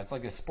is, it's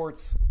like a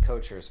sports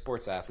coach or a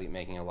sports athlete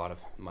making a lot of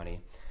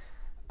money.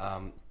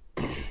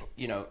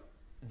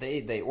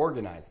 They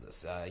organized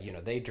this.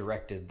 They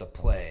directed the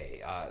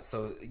play.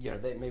 So,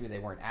 maybe they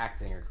weren't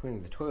acting or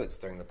cleaning the toilets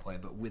during the play,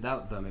 but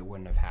without them, it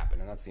wouldn't have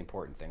happened. And that's the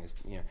important thing is,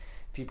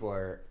 people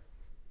are,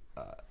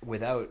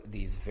 without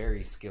these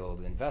very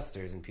skilled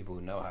investors and people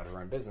who know how to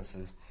run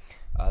businesses,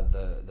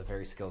 the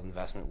very skilled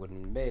investment wouldn't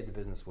have been made, the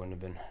business wouldn't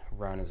have been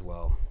run as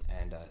well.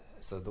 And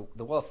so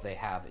the wealth they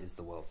have is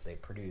the wealth they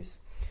produce.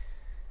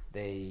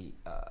 They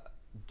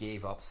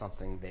gave up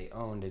something they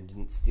owned and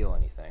didn't steal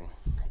anything.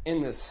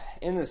 In this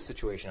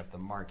situation of the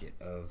market,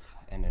 of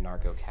an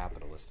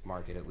anarcho-capitalist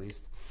market at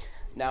least.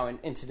 Now,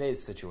 in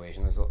today's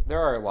situation,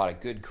 there are a lot of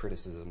good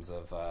criticisms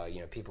of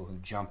people who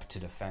jump to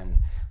defend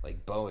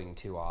like Boeing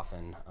too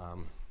often,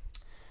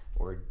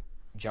 or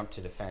jump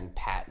to defend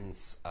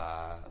patents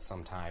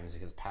sometimes,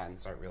 because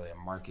patents aren't really a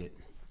market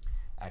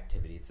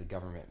activity; it's a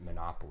government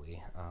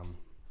monopoly.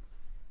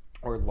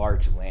 Or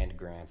large land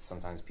grants.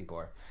 Sometimes people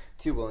are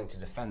too willing to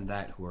defend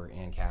that, who are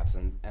ANCAPs,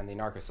 and the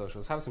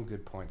anarcho-socialists have some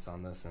good points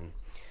on this, and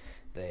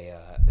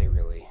they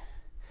really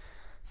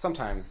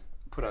sometimes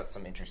put out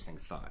some interesting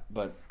thought.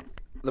 But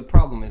the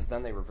problem is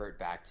then they revert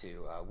back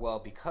to,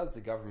 because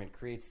the government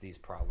creates these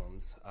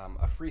problems,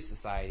 a free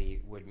society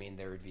would mean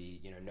there would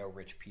be no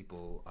rich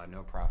people,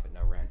 no profit,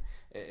 no rent.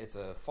 It's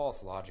a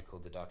false logical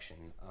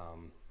deduction,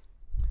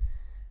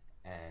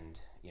 and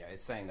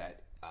it's saying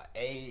that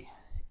A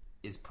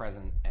is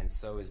present and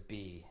so is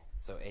B,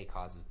 so A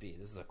causes B.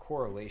 This is a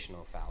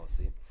correlational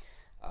fallacy.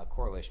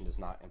 Correlation does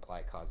not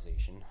imply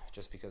causation.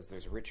 Just because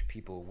there's rich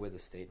people with a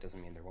state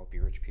doesn't mean there won't be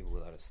rich people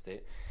without a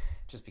state.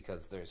 Just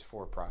because there's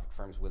for-profit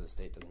firms with a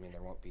state doesn't mean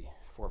there won't be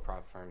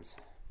for-profit firms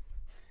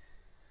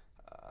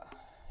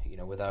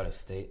without a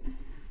state.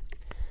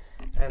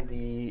 And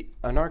the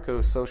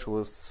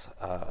anarcho-socialists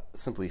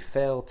simply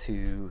fail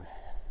to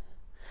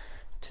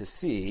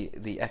see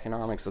the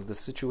economics of the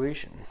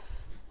situation.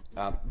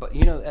 But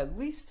at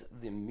least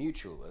the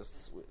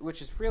mutualists,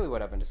 which is really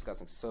what I've been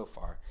discussing so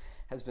far,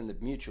 has been the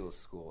mutualist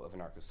school of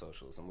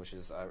anarcho-socialism, which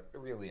is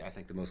really, I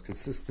think, the most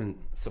consistent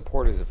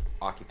supporters of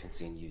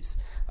occupancy and use.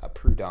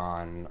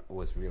 Proudhon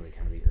was really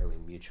kind of the early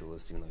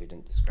mutualist, even though he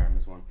didn't describe him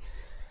as one.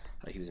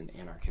 He was an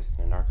anarchist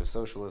and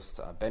anarcho-socialist.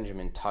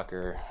 Benjamin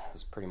Tucker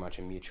was pretty much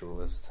a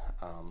mutualist.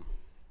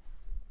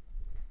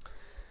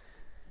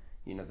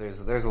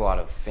 There's a lot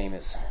of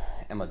famous.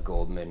 Emma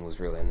Goldman was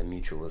really in the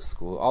mutualist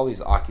school. All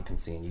these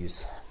occupancy and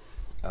use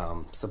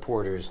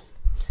supporters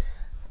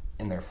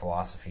in their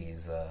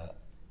philosophies,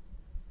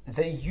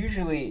 they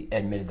usually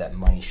admitted that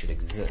money should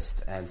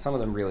exist, and some of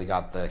them really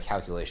got the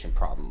calculation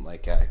problem,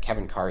 like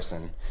Kevin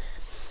Carson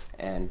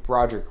and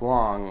Roderick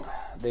Long.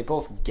 They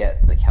both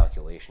get the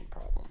calculation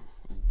problem,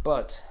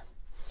 but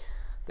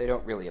they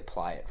don't really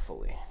apply it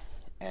fully.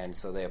 And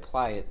so they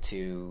apply it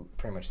to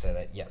pretty much say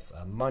that, yes,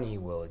 money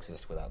will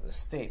exist without the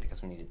state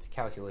because we need it to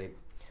calculate,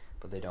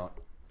 but they don't,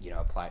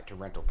 apply it to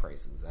rental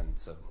prices. And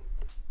so,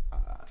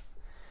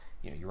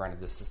 you run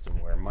into this system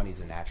where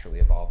money's a naturally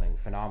evolving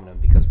phenomenon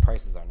because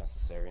prices are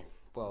necessary.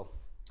 Well,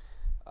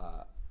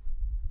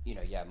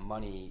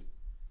 money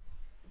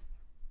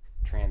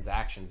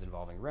transactions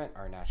involving rent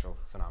are a natural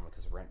phenomenon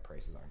because rent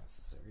prices are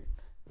necessary.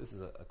 This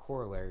is a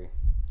corollary.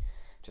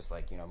 Just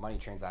like, money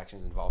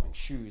transactions involving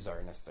shoes are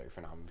a necessary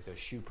phenomenon because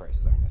shoe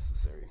prices are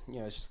necessary.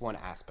 It's just one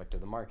aspect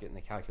of the market, and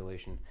the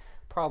calculation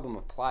problem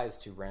applies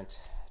to rent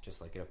just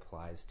like it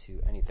applies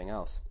to anything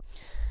else.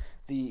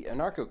 The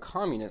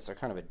anarcho-communists are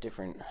kind of a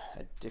different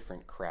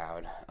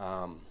crowd.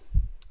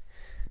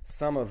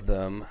 Some of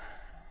them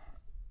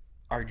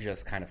are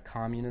just kind of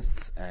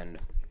communists, and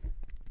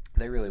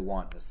they really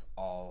want this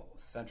all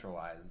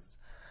centralized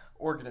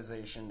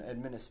organization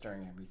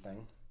administering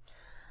everything.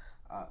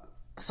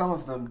 Some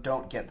of them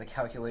don't get the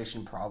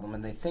calculation problem,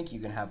 and they think you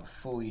can have a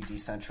fully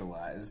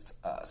decentralized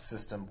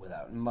system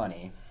without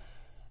money,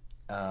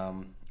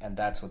 and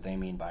that's what they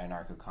mean by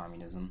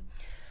anarcho-communism.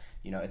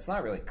 It's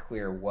not really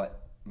clear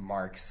what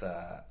Marx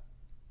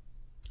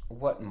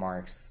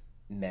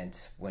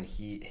meant when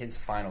his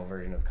final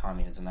version of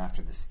communism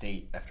after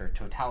a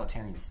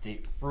totalitarian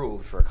state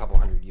ruled for a couple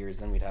hundred years.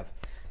 Then we'd have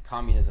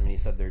communism, and he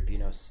said there'd be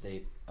no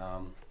state.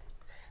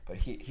 But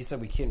he said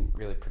we couldn't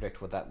really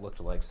predict what that looked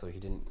like, so he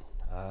didn't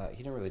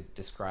really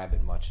describe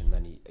it much. And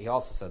then he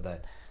also said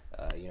that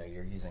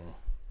you're using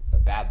a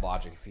bad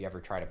logic if you ever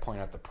try to point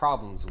out the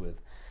problems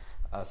with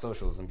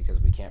socialism, because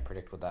we can't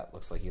predict what that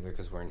looks like either,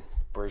 because we're in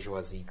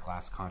bourgeoisie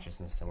class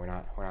consciousness and we're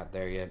not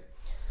there yet.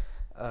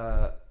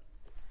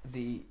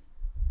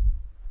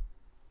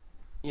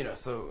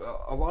 So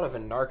a lot of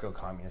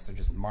anarcho-communists are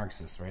just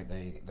Marxists, right?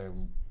 They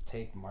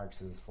take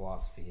Marx's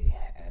philosophy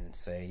and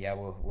say, yeah,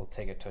 we'll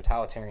take a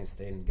totalitarian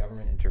state and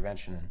government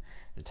intervention and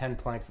the 10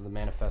 planks of the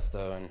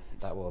manifesto, and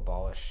that will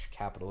abolish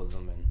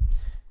capitalism and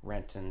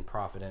rent and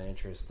profit and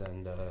interest,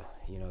 and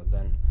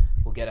then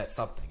we'll get at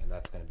something, and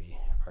that's going to be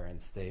our end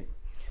state.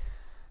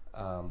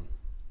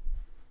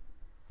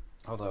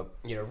 Although,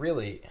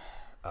 really,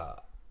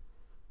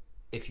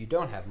 if you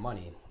don't have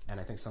money, and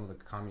I think some of the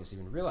communists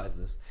even realize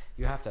this,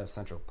 you have to have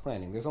central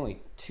planning. There's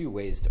only two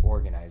ways to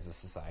organize a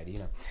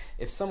society.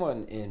 If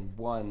someone in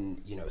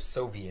one,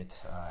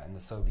 Soviet, and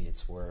the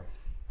Soviets were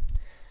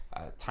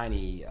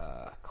tiny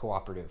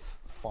cooperative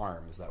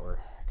farms that were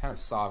kind of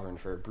sovereign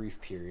for a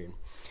brief period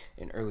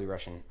in early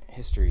Russian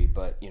history,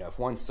 but if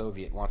one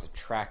Soviet needs a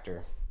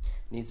tractor,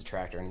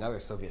 and another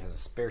Soviet has a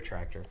spare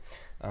tractor,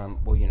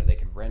 they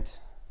could rent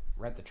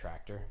the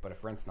tractor, but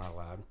if rent's not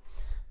allowed,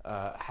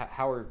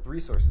 how are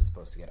resources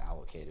supposed to get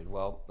allocated?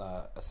 Well,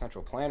 a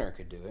central planner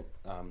could do it,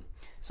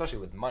 especially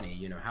with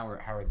money. How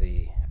are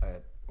the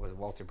with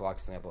Walter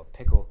Block's example, a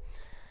pickle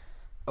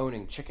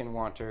owning chicken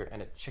wanter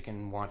and a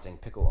chicken wanting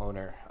pickle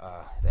owner,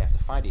 they have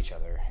to find each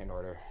other in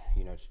order,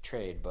 to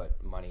trade,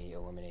 but money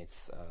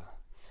eliminates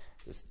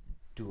this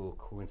dual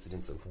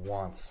coincidence of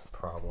wants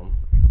problem.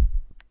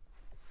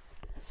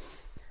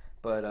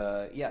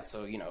 But,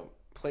 so,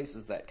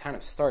 places that kind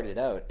of started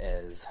out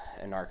as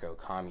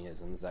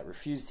anarcho-communisms that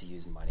refused to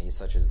use money,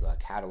 such as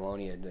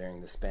Catalonia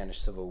during the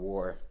Spanish Civil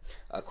War,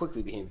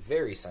 quickly became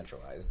very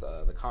centralized.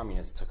 The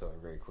communists took over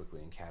very quickly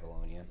in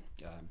Catalonia.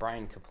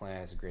 Brian Kaplan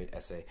has a great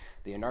essay,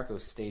 The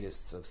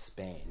Anarcho-Statists of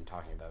Spain,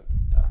 talking about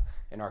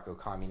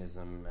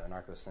anarcho-communism,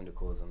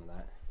 anarcho-syndicalism,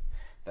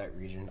 that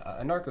region.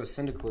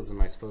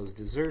 Anarcho-syndicalism, I suppose,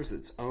 deserves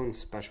its own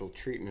special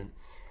treatment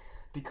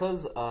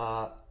because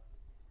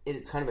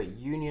it's kind of a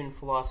union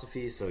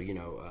philosophy, so,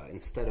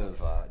 instead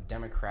of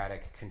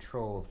democratic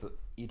control of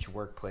each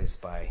workplace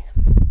by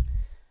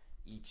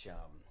each,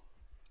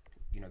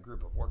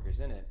 group of workers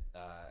in it,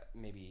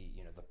 maybe,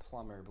 the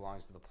plumber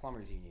belongs to the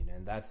plumbers union,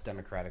 and that's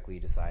democratically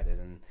decided,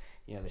 and,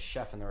 the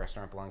chef in the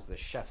restaurant belongs to the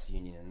chef's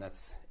union, and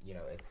that's,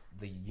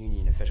 the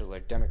union officials are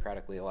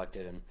democratically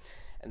elected,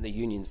 and the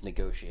unions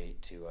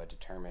negotiate to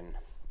determine,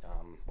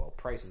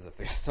 prices if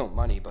there's still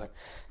money, but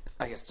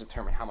I guess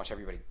determine how much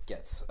everybody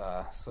gets.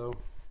 So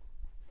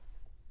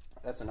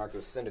that's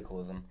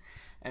anarcho-syndicalism,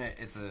 and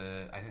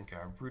I think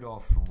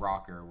Rudolf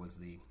Rocker was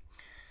the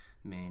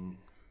main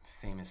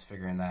famous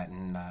figure in that,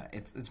 and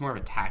it's more of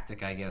a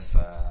tactic, I guess,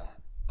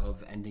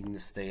 of ending the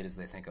state, as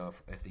they think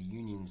of. If the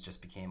unions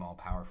just became all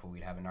powerful,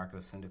 we'd have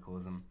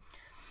anarcho-syndicalism.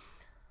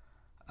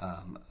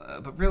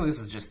 But really, this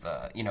is just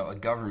a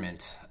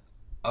government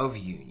of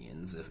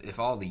unions. If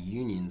all the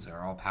unions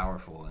are all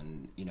powerful,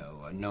 and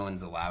no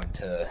one's allowed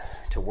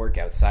to work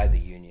outside the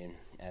union,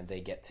 and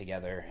they get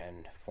together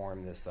and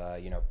form this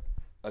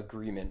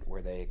agreement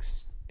where they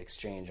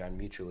exchange on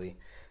mutually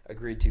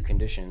agreed to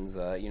conditions,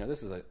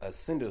 this is a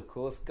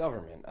syndicalist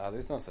government.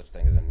 There's no such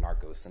thing as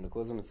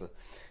anarcho-syndicalism. It's a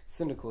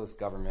syndicalist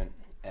government,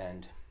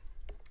 and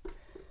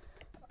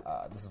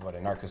this is what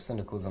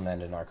anarcho-syndicalism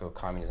and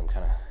anarcho-communism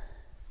kind of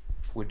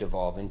would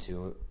devolve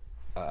into.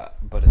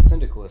 But a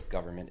syndicalist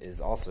government is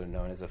also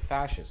known as a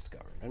fascist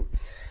government.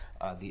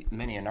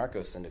 Many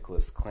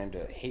anarcho-syndicalists claim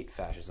to hate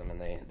fascism, and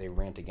they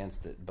rant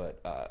against it,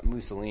 but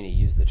Mussolini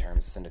used the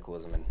terms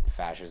syndicalism and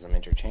fascism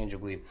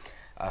interchangeably.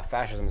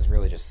 Fascism is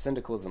really just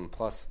syndicalism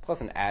plus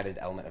an added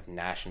element of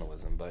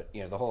nationalism, but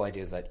the whole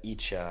idea is that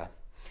each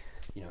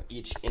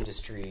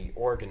industry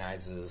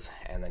organizes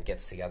and then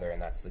gets together,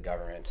 and that's the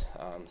government.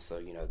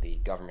 So the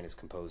government is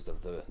composed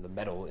of the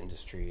metal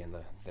industry and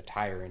the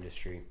tire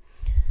industry.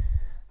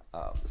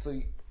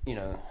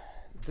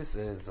 This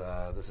is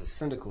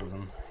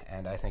syndicalism,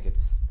 and I think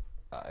it's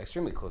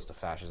extremely close to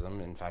fascism.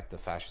 In fact, the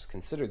fascists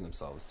considered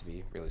themselves to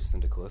be really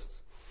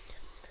syndicalists.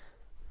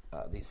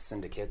 These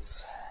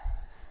syndicates,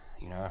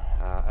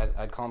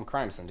 I'd call them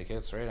crime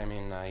syndicates, right? I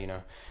mean,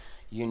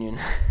 union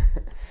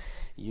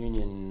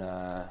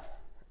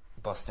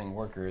busting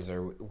workers,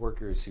 or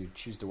workers who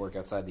choose to work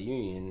outside the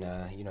union.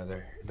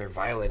 They're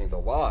violating the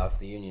law if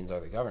the unions are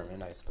the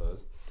government, I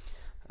suppose.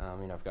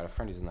 I've got a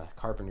friend who's in the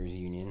carpenters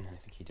union. I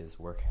think he does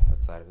work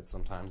outside of it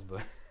sometimes,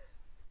 but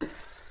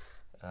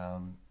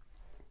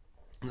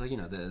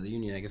the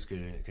union, I guess,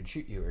 could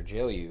shoot you or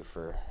jail you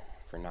for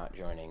not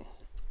joining,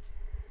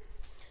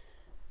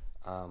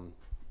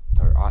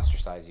 or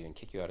ostracize you and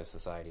kick you out of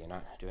society and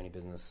not do any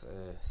business.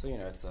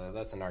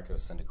 That's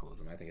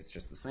anarcho-syndicalism. I think it's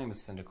just the same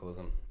as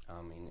syndicalism.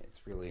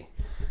 It's really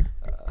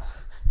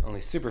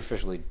only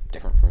superficially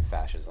different from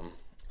fascism.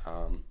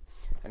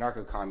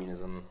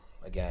 Anarcho-communism,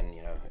 again,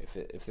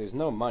 if there's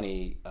no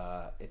money,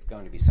 it's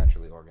going to be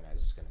centrally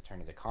organized. It's going to turn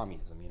into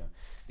communism.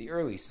 The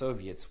early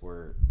Soviets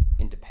were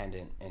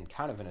independent and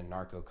kind of an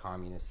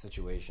anarcho-communist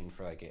situation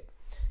for a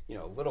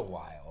little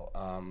while.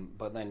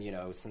 But then,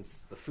 since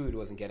the food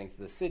wasn't getting to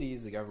the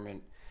cities, the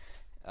government,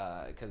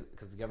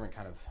 because the government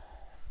kind of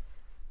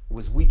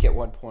was weak at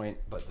one point,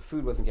 but the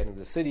food wasn't getting to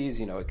the cities.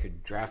 It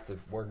could draft the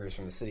workers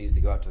from the cities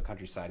to go out to the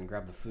countryside and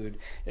grab the food.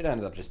 It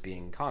ended up just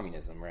being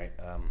communism, right?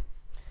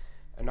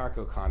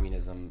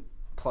 Anarcho-communism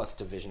plus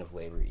division of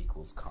labor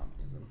equals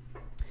communism,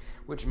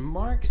 which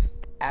Marx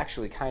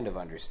actually kind of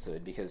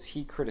understood, because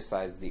he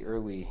criticized the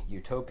early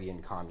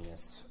utopian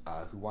communists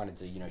who wanted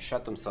to,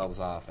 shut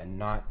themselves off and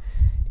not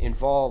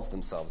involve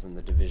themselves in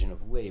the division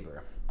of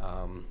labor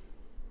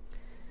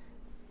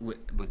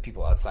with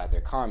people outside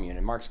their commune.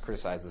 And Marx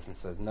criticized this and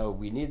says, no,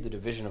 we need the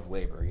division of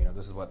labor.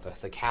 This is what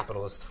the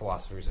capitalist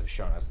philosophers have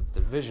shown us, that the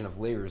division of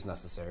labor is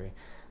necessary.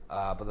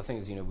 But the thing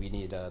is, we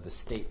need the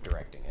state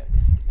directing it,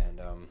 and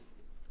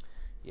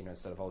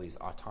instead of all these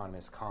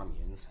autonomous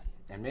communes.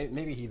 And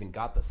maybe he even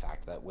got the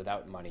fact that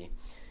without money,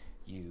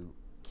 you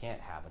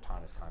can't have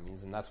autonomous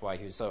communes, and that's why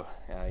he was so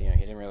he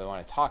didn't really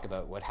want to talk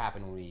about what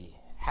happened when we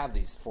have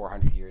these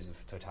 400 years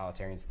of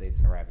totalitarian states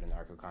and arrive at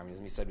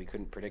anarcho-communism. He said we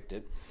couldn't predict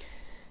it,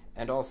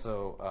 and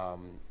also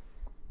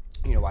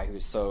why he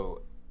was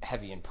so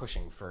heavy in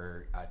pushing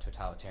for a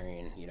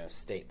totalitarian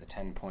state, the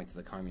 10 points of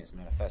the Communist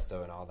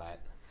Manifesto and all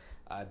that.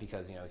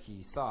 Because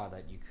he saw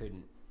that you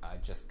couldn't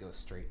just go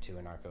straight to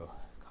anarcho-communism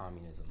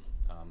communism.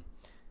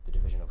 The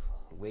division of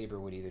labor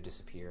would either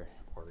disappear,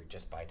 or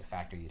just by de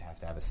facto you'd have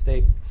to have a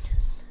state.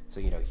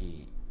 So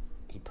he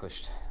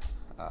pushed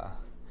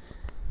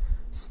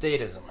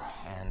statism,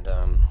 and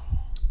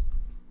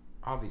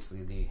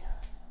obviously the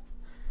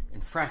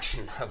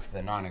infraction of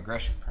the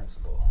non-aggression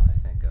principle, I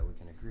think we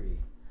can agree,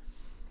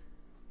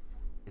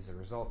 is a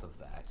result of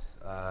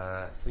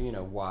that. So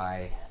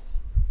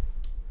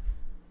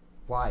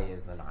why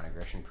is the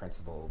non-aggression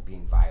principle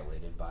being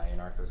violated by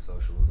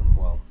anarcho-socialism?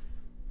 Well,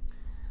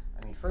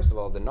 I mean, first of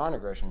all, the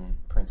non-aggression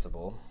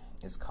principle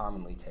is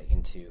commonly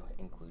taken to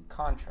include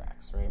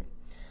contracts, right?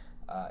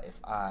 If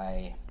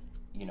I,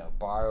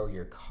 borrow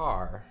your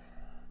car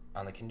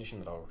on the condition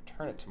that I'll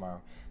return it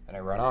tomorrow, and I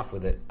run off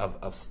with it,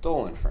 I've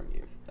stolen from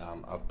you.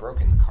 I've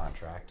broken the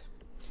contract.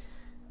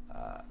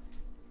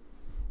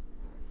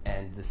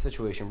 And the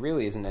situation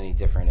really isn't any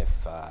different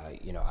if,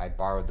 I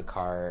borrowed the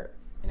car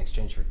in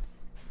exchange for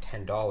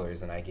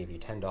 $10 and I gave you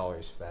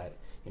 $10 for that.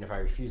 If I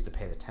refuse to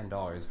pay the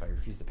 $10, if I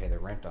refuse to pay the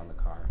rent on the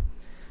car,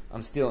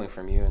 I'm stealing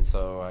from you. And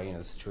so,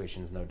 the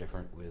situation is no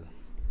different with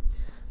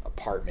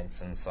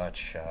apartments and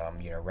such.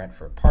 Rent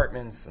for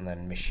apartments, and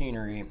then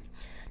machinery.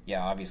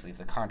 Yeah, obviously, if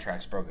the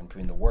contract's broken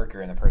between the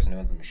worker and the person who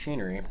owns the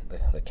machinery,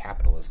 the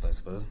capitalist, I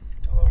suppose,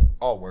 although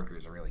all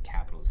workers are really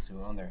capitalists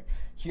who own their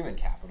human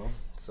capital.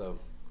 So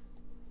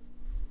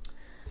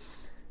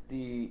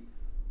the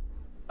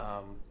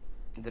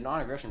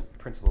non-aggression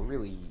principle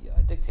really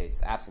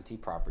dictates absentee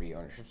property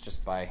ownership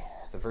just by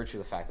the virtue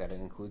of the fact that it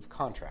includes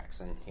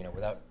contracts. And,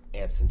 without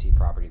absentee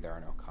property, there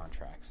are no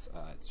contracts.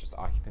 It's just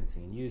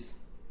occupancy and use.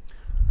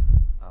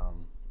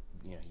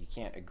 You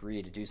can't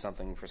agree to do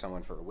something for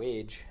someone for a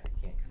wage. You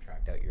can't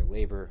contract out your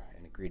labor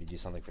and agree to do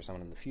something for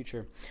someone in the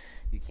future.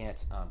 You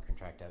can't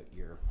contract out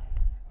your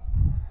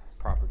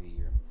property,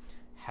 your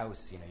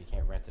house. You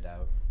can't rent it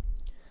out.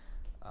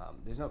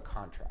 There's no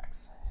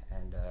contracts.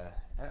 And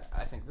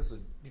I think this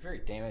would be very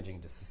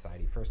damaging to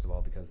society, first of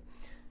all, because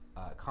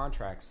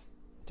contracts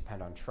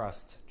depend on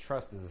trust.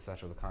 Trust is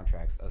essential to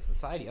contracts. A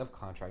society of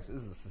contracts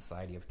is a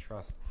society of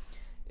trust,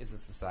 is a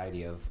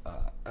society of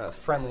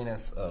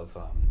friendliness, of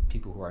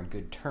people who are on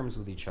good terms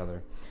with each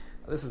other.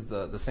 This is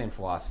the same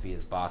philosophy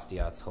as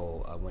Bastiat's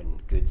whole when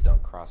goods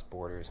don't cross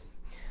borders,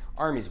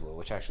 armies will,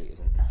 which actually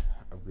isn't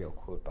a real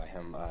quote by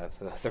him.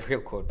 The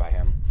real quote by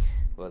him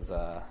was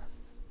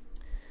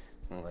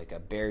something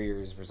like,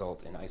 barriers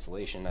result in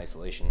isolation,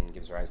 isolation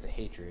gives rise to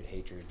hatred,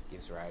 hatred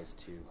gives rise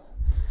to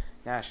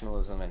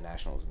nationalism, and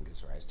nationalism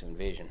gives rise to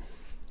invasion.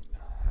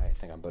 I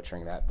think I'm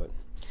butchering that, but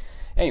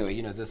anyway,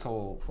 this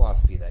whole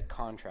philosophy that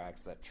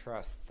contracts, that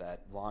trust,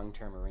 that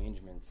long-term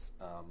arrangements,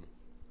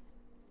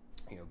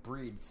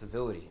 breed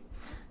civility,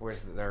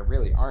 whereas there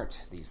really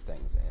aren't these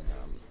things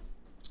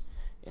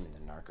in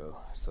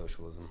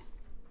anarcho-socialism.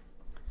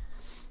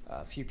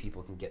 A few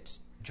people can get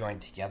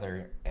joined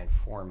together and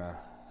form a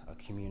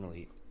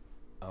communally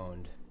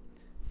owned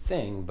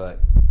thing,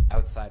 but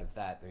outside of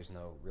that, there's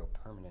no real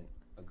permanent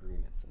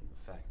agreements in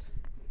effect.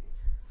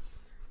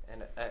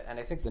 And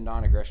I think the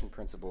non-aggression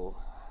principle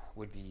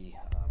would be,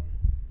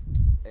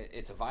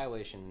 it's a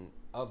violation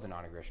of the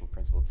non-aggression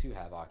principle to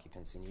have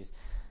occupancy and use.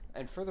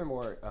 And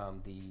furthermore,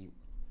 the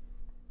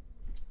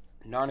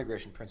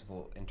non-aggression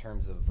principle in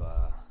terms of,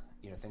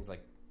 things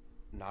like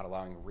not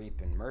allowing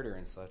rape and murder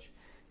and such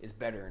is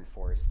better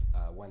enforced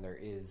when there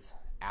is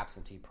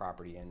absentee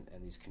property and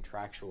these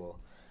contractual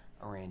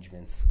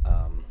arrangements,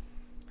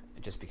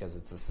 just because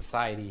it's a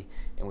society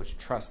in which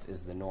trust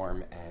is the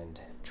norm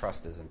and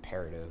trust is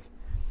imperative,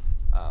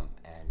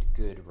 and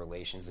good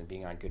relations and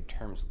being on good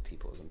terms with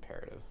people is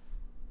imperative.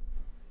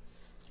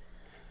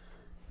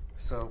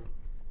 So,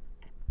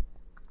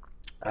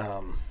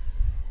 I've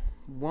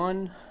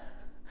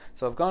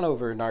gone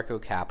over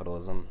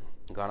anarcho-capitalism,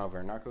 gone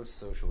over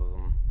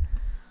anarcho-socialism,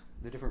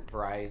 the different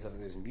varieties of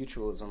there's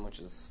mutualism, which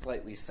is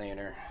slightly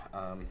saner,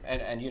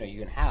 and you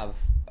can have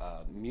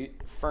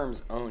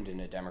firms owned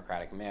in a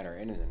democratic manner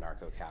in an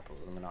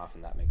anarcho-capitalism, and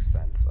often that makes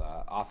sense.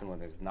 Often when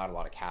there's not a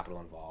lot of capital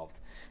involved,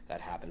 that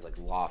happens. Like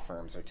law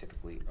firms are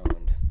typically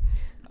owned,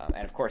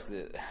 and of course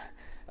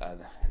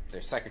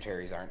their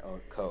secretaries aren't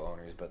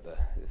co-owners, but the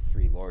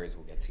three lawyers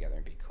will get together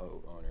and be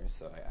co-owners.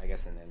 So I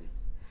guess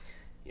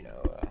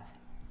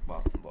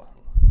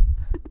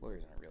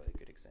lawyers aren't really a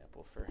good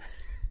example for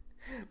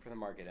the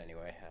market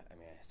anyway. I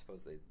mean, I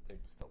suppose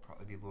there'd still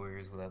probably be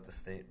lawyers without the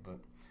state, but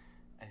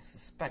I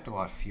suspect a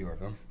lot fewer of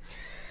them.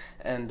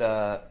 And,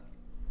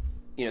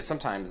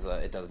 sometimes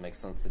it does make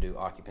sense to do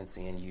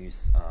occupancy and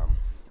use.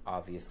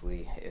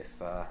 Obviously,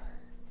 if,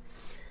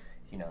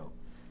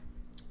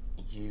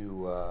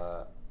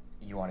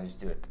 you want to just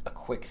do a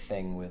quick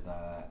thing with,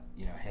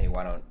 hey,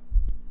 why don't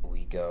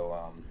we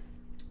go,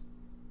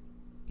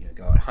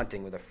 go out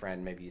hunting with a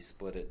friend, maybe you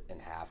split it in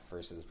half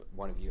versus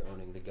one of you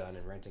owning the gun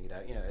and renting it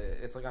out.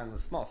 It's like on the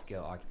small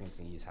scale,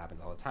 occupancy and use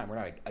happens all the time. We're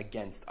not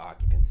against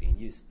occupancy and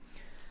use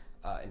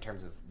in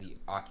terms of the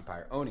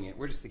occupier owning it.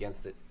 We're just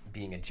against it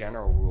being a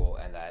general rule,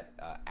 and that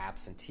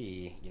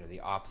absentee, the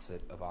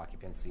opposite of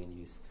occupancy and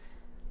use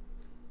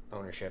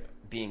ownership,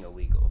 being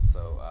illegal.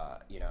 So,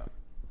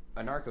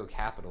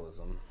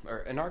 anarcho-capitalism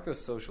or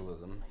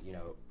anarcho-socialism,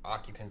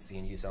 occupancy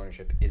and use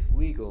ownership is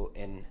legal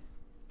in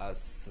a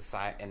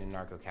society, an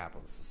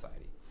anarcho-capitalist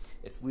society.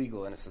 It's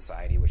legal in a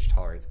society which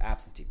tolerates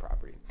absentee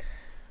property.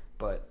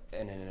 But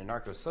in an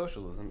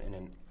anarcho-socialism, in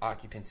an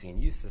occupancy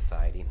and use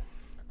society,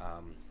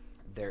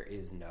 there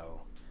is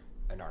no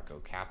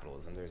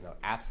anarcho-capitalism. There's no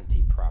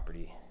absentee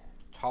property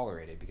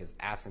tolerated because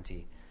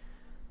absentee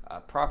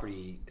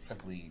property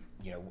simply,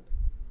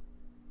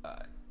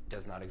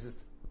 does not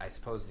exist. I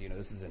suppose,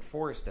 this is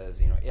enforced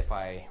as, if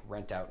I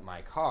rent out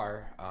my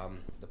car,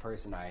 the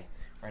person I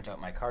rent out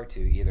my car to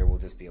either will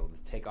just be able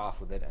to take off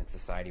with it and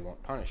society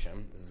won't punish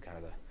him. This is kind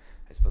of the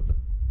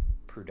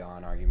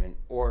Proudhon argument.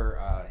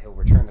 Or he'll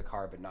return the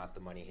car but not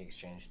the money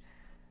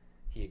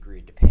he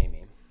agreed to pay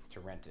me to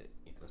rent it.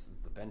 This is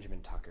the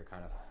Benjamin Tucker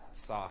kind of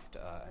soft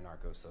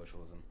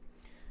anarcho-socialism.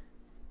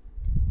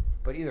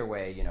 But either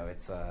way,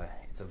 it's a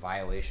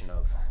violation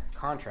of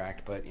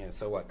contract. But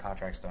so what?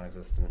 Contracts don't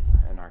exist in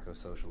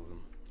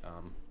anarcho-socialism.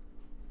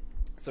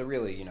 So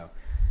really,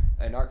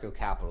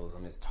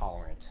 anarcho-capitalism is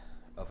tolerant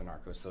of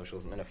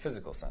anarcho-socialism in a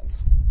physical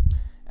sense,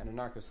 and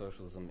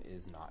anarcho-socialism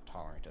is not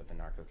tolerant of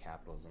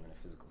anarcho-capitalism in a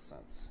physical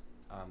sense.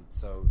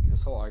 So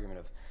this whole argument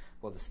of,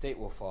 well, the state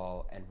will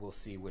fall and we'll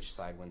see which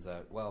side wins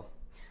out. Well,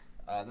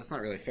 that's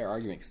not really a fair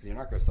argument because the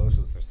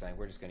anarcho-socialists are saying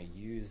we're just going to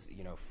use,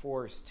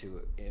 force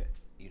to,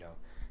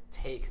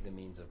 take the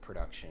means of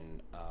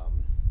production,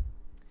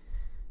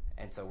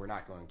 and so we're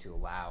not going to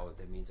allow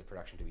the means of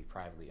production to be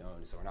privately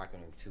owned. So we're not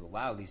going to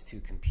allow these two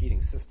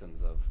competing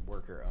systems of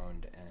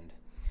worker-owned and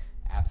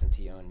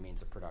absentee-owned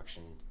means of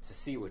production to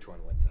see which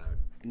one wins out.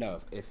 No,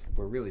 if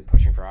we're really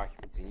pushing for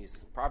occupancy and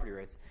use of property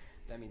rights,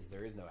 that means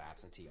there is no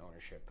absentee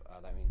ownership.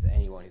 That means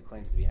anyone who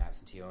claims to be an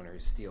absentee owner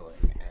is stealing,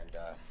 and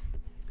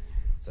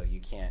so you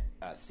can't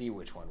see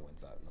which one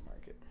wins out in the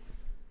market.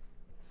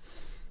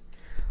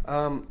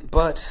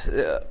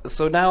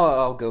 So now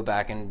I'll go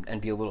back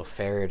and be a little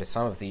fairer to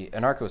some of the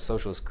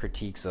anarcho-socialist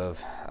critiques of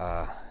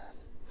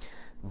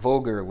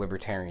vulgar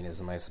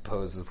libertarianism, I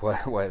suppose, is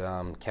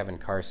what Kevin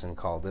Carson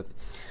called it.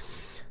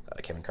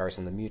 Kevin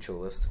Carson, the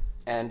mutualist.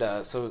 And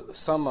so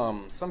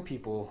some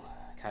people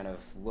kind of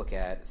look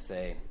at,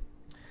 say,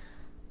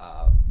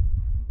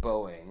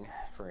 Boeing,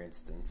 for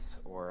instance,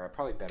 or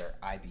probably better,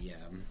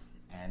 IBM,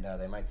 and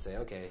they might say,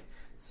 okay,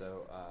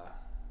 so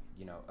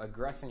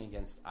aggressing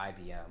against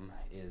IBM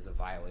is a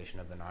violation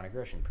of the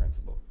non-aggression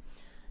principle.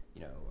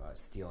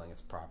 Stealing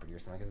its property or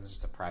something, because it's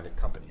just a private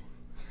company.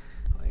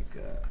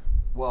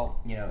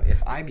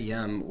 If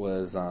IBM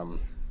was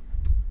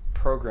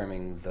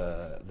programming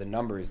the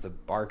numbers, the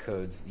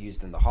barcodes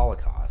used in the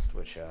Holocaust,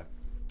 which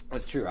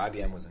it's true,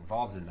 IBM was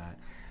involved in that,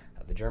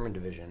 the German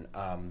division,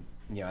 and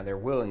they're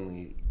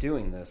willingly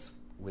doing this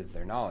with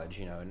their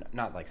knowledge,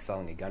 not like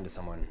selling a gun to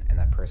someone and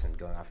that person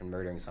going off and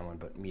murdering someone,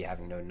 but me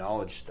having no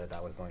knowledge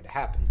that was going to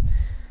happen.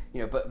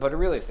 But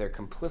really, if they're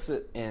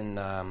complicit in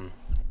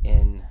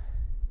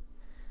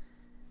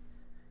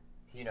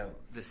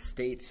the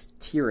state's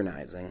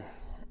tyrannizing,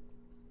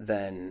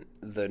 then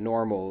the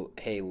normal,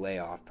 hey, lay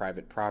off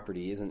private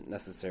property isn't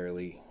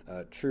necessarily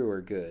true or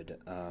good.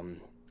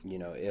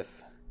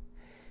 If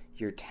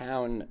your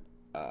town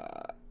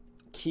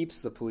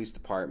keeps the police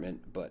department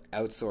but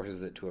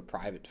outsources it to a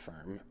private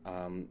firm,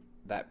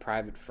 that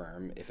private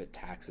firm, if it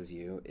taxes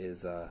you,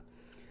 is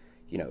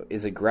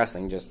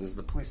aggressing just as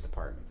the police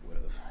department would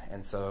have.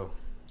 And so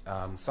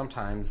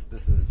sometimes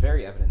this is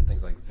very evident in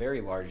things like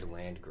very large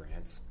land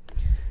grants,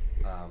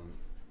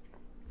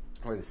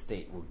 where the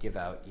state will give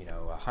out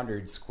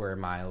 100 square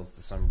miles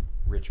to some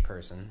rich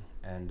person,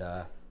 and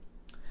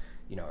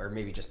or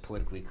maybe just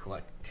politically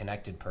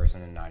connected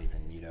person, and not even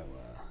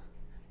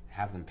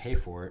have them pay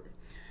for it.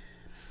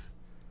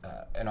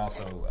 And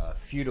also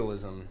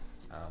feudalism.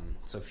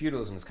 So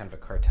feudalism is kind of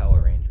a cartel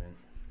arrangement.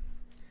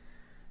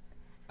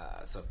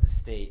 So if the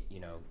state,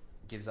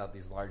 gives out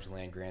these large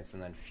land grants,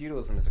 and then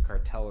feudalism is a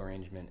cartel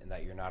arrangement in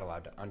that you're not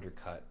allowed to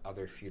undercut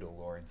other feudal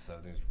lords. So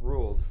there's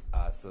rules.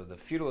 So the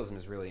feudalism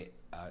is really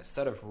a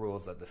set of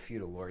rules that the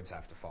feudal lords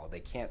have to follow. They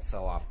can't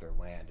sell off their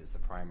land is the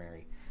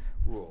primary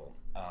rule.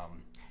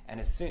 And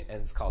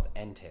it's called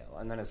entail.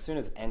 And then as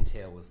soon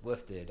entail was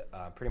lifted,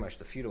 pretty much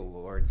the feudal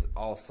lords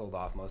all sold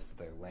off most of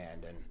their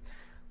land, and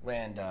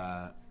land,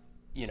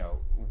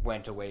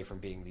 went away from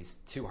being these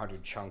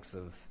 200 chunks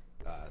of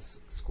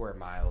square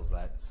miles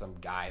that some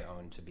guy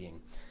owned to being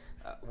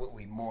what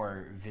we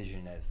more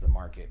vision as the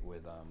market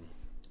with,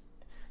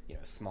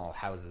 small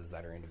houses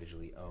that are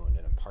individually owned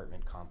and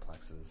apartment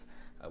complexes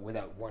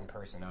without one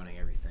person owning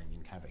everything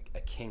in kind of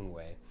a king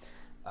way.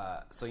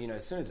 So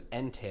as soon as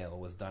entail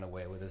was done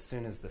away with, as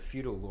soon as the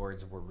feudal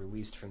lords were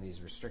released from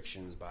these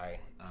restrictions by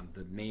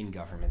the main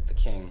government, the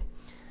king,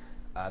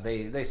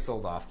 they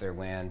sold off their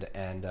land,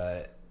 and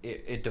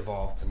it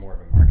devolved to more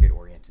of a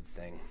market-oriented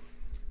thing.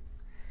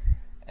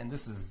 And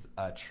this is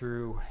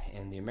true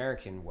in the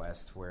American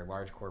West, where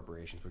large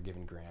corporations were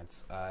given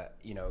grants.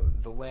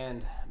 The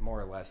land,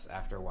 more or less,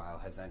 after a while,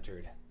 has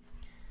entered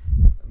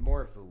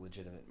more of the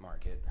legitimate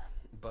market.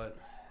 But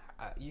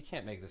you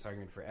can't make this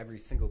argument for every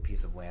single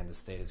piece of land the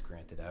state has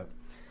granted out.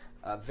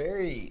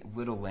 Very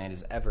little land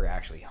is ever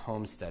actually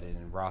homesteaded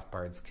in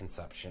Rothbard's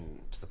conception,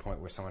 to the point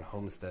where someone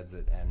homesteads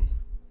it and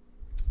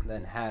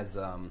then has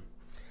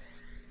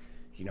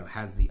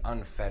has the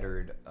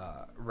unfettered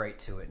right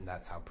to it, and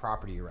that's how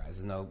property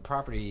arises. Now,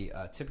 property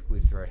typically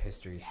throughout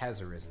history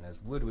has arisen,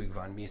 as Ludwig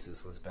von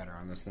Mises was better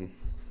on this than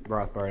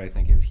Rothbard, I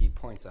think, is he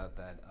points out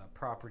that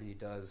property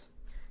does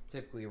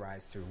typically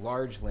arise through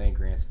large land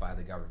grants by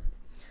the government.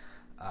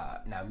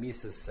 Now,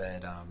 Mises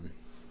said,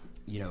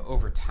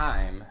 over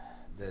time,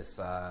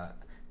 this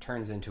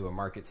turns into a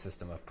market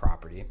system of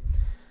property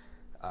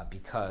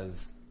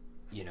because,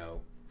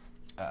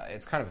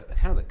 it's kind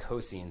of the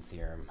Cossian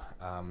theorem.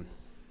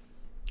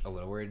 A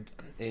little word,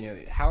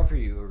 however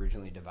you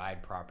originally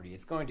divide property,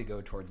 it's going to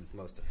go towards its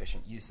most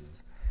efficient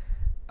uses.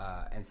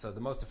 And so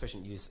the most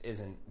efficient use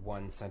isn't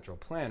one central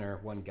planner,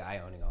 one guy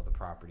owning all the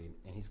property,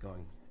 and he's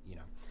going, and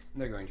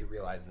they're going to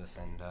realize this,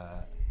 and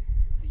the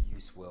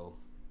use will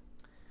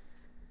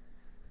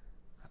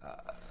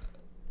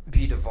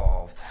be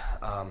devolved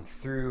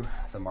through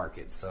the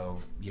market. So,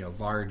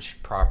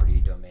 large property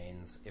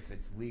domains, if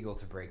it's legal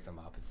to break them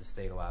up, if the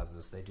state allows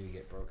this, they do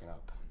get broken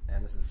up.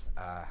 And this is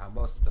how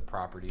most of the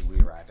property we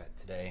arrive at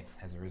today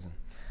has arisen.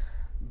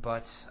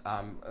 But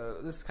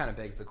this kind of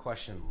begs the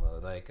question,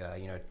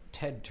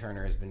 Ted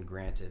Turner has been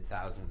granted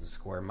thousands of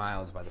square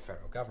miles by the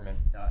federal government.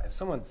 If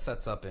someone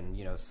sets up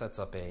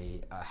a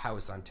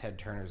house on Ted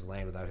Turner's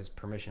land without his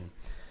permission,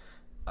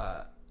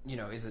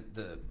 is it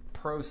the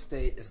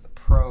pro-state, is the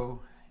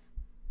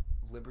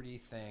pro-liberty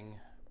thing?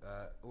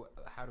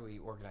 How do we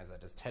organize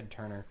that? Does Ted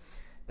Turner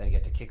then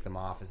get to kick them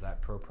off? Is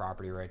that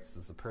pro-property rights?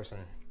 Does the person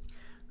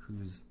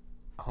who's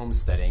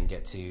homesteading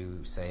get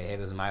to say, hey,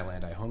 this is my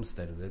land, I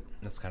homesteaded it?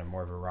 That's kind of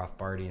more of a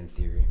Rothbardian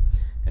theory,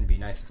 and it'd be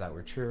nice if that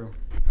were true.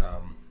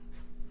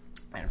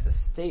 And if the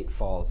state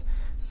falls,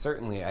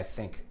 certainly I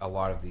think a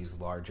lot of these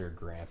larger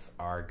grants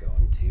are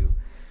going to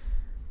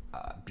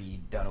be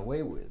done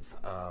away with.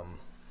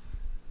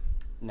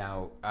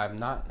 Now, I'm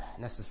not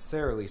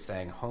necessarily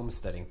saying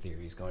homesteading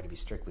theory is going to be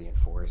strictly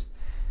enforced,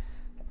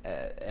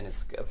 and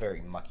it's a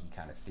very mucky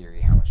kind of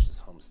theory. How much does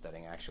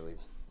homesteading actually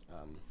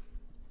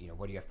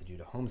what do you have to do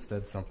to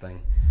homestead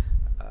something?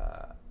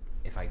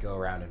 If I go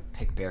around and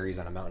pick berries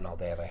on a mountain all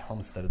day, have I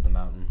homesteaded the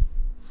mountain?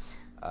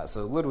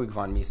 So Ludwig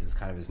von Mises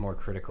kind of is more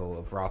critical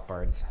of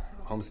Rothbard's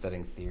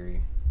homesteading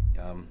theory,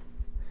 kind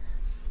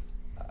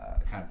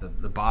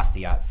of the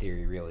Bastiat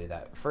theory, really,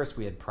 that first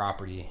we had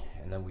property,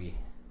 and then we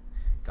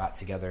got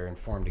together and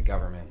formed a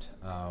government,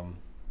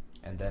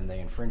 and then they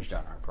infringed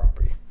on our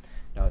property.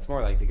 No, it's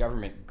more like the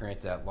government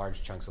granted out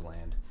large chunks of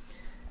land,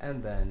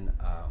 and then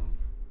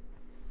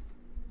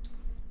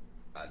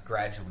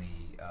gradually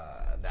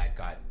that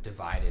got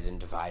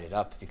divided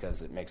up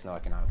because it makes no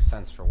economic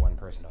sense for one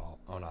person to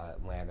own all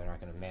that land. They're not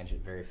going to manage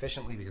it very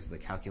efficiently because of the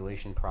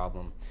calculation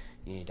problem.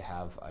 You need to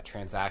have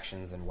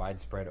transactions and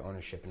widespread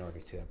ownership in order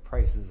to have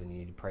prices, and you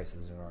need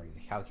prices in order to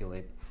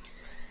calculate.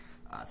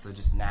 So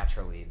just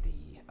naturally,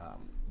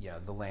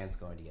 the land's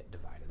going to get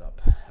divided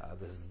up.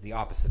 This is the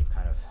opposite of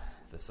kind of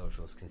the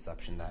socialist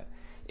conception that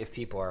if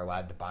people are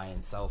allowed to buy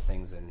and sell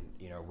things and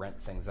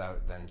rent things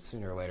out, then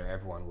sooner or later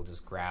everyone will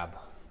just grab.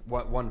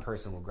 One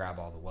person will grab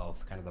all the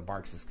wealth, kind of the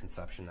Marxist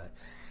conception that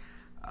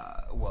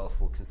wealth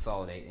will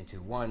consolidate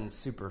into one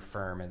super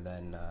firm, and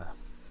then,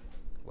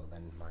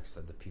 then Marx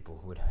said the people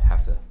would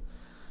have to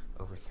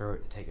overthrow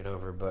it and take it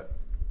over, but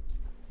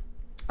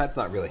that's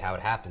not really how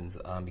it happens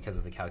because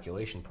of the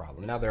calculation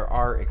problem. Now, there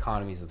are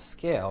economies of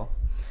scale,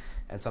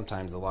 and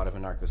sometimes a lot of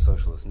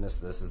anarcho-socialists miss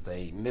this, is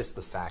they miss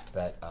the fact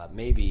that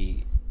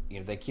maybe,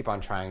 they keep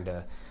on trying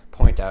to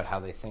point out how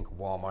they think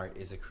Walmart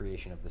is a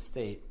creation of the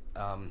state.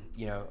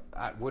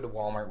 Would a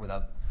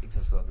Walmart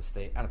exist without the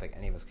state? I don't think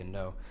any of us can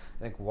know.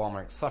 I think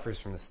Walmart suffers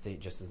from the state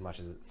just as much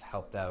as it's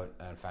helped out.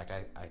 In fact,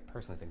 I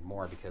personally think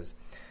more, because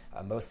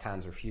most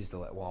towns refuse to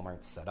let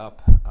Walmart set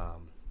up.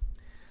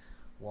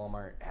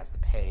 Walmart has to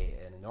pay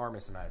an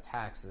enormous amount of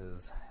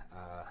taxes.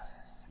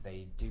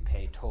 They do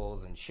pay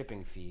tolls and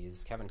shipping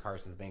fees. Kevin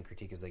Carson's main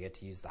critique is they get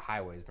to use the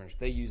highways.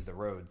 They use the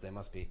roads. They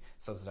must be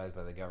subsidized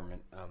by the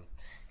government.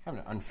 Kind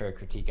of an unfair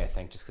critique, I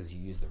think. Just because you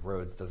use the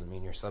roads doesn't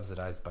mean you're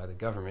subsidized by the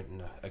government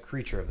and a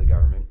creature of the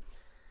government.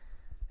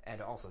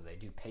 And also, they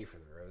do pay for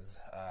the roads,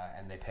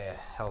 and they pay a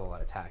hell of a lot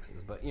of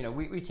taxes. But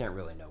we can't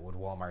really know. Would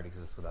Walmart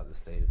exist without the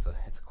state? It's a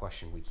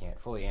question we can't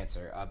fully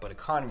answer. But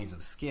economies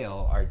of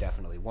scale are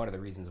definitely one of the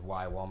reasons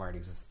why Walmart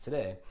exists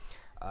today.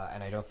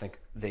 And I don't think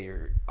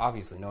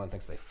obviously no one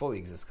thinks they fully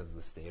exist because of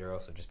the state, or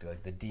also just be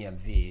like the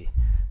DMV,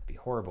 be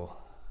horrible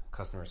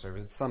customer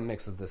service. It's some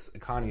mix of this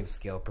economy of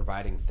scale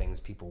providing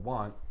things people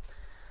want.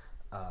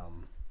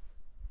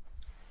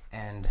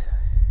 And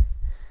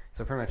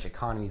so pretty much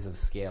economies of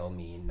scale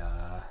mean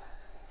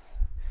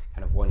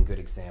kind of one good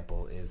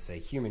example is, say,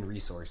 human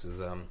resources.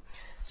 So,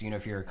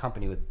 if you're a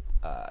company with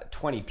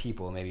 20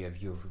 people, maybe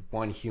you have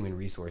one human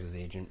resources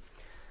agent.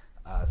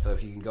 So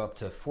if you can go up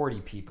to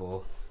 40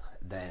 people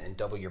and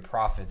double your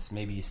profits,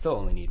 maybe you still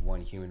only need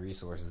one human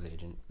resources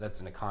agent.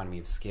 That's an economy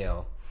of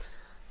scale.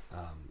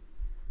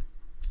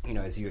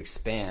 as you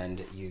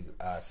expand,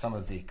 some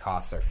of the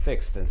costs are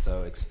fixed, and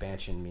so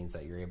expansion means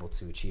that you're able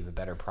to achieve a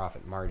better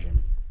profit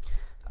margin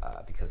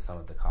because some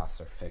of the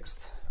costs are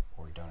fixed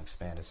or don't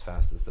expand as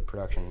fast as the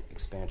production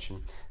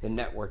expansion. The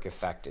network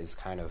effect is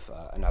kind of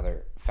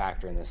another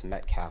factor in this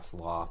Metcalfe's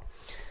law.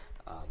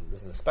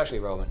 This is especially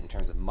relevant in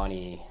terms of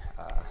money,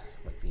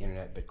 like the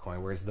internet,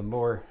 Bitcoin, whereas the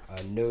more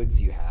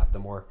nodes you have, the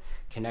more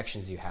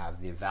connections you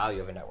have, the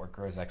value of a network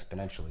grows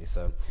exponentially.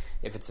 So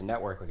if it's a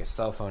network like a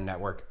cell phone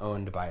network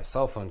owned by a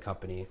cell phone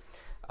company,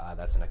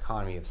 that's an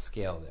economy of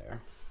scale there.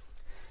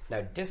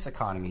 Now,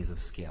 diseconomies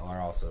of scale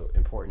are also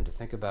important to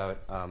think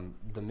about.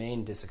 The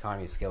main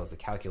diseconomy of scale is the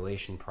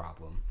calculation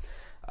problem.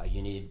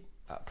 You need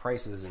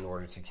prices in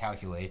order to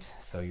calculate,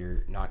 so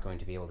you're not going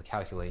to be able to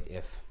calculate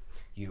if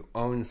you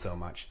own so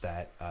much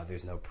that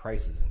there's no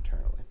prices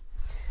internally.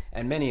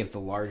 And many of the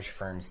large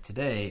firms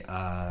today,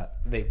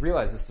 they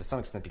realize this to some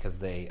extent because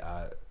they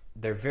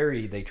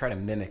try to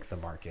mimic the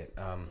market,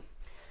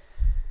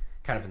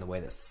 kind of in the way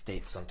that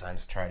states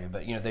sometimes try to.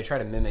 But they try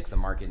to mimic the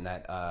market in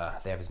that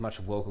they have as much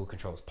local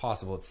control as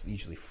possible. It's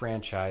usually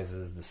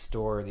franchises.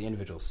 The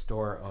individual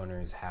store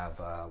owners have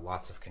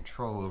lots of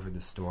control over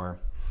the store,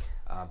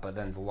 but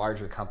then the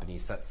larger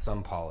companies set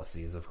some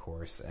policies, of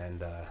course,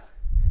 and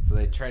so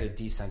they try to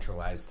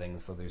decentralize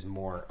things so there's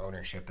more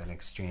ownership and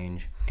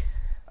exchange.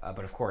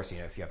 But of course,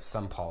 if you have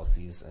some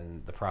policies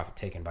and the profit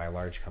taken by a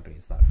large company,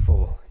 it's not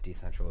full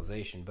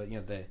decentralization. But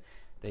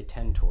they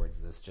tend towards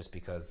this just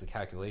because the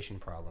calculation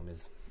problem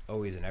is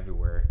always and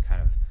everywhere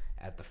kind of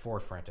at the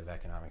forefront of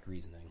economic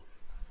reasoning.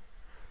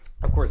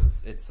 Of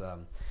course, it's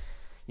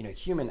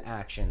human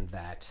action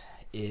that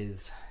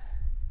is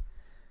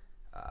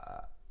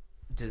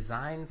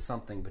designs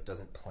something but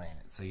doesn't plan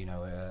it. So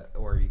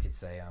or you could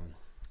say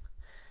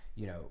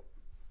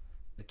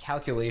the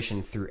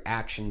calculation through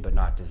action but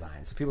not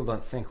design. So people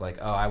don't think like,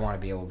 oh, I want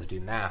to be able to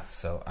do math,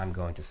 so I'm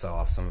going to sell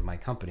off some of my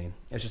company.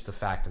 It's just a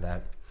fact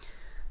that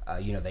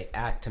they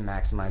act to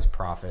maximize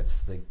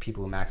profits. The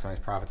people who maximize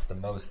profits the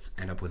most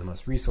end up with the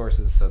most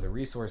resources, so the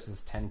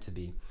resources tend to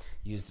be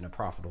used in a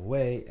profitable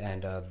way,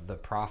 and the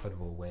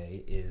profitable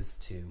way is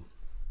to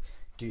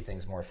do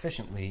things more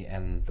efficiently,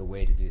 and the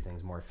way to do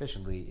things more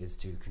efficiently is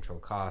to control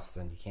costs,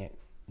 and you can't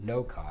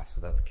know costs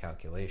without the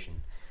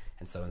calculation.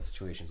 And so in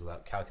situations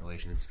without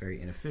calculation, it's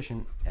very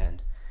inefficient,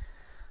 and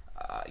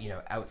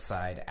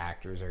outside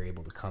actors are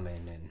able to come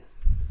in and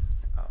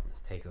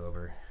take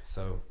over.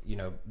 So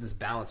this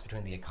balance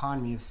between the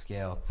economy of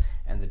scale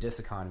and the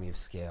diseconomy of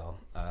scale,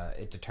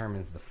 it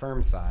determines the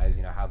firm size,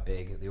 how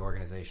big the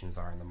organizations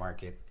are in the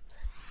market,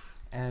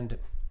 and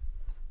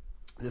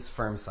this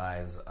firm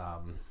size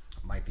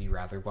might be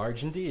rather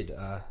large indeed.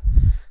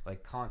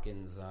 Like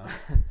Konkin's,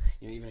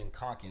 even in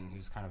Konkin,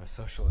 who's kind of a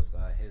socialist,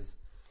 his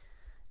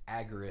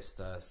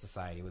agorist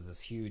society was this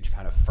huge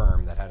kind of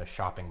firm that had a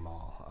shopping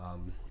mall,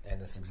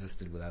 and this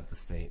existed without the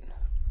state,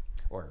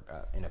 or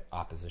in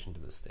opposition to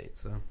the state.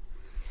 So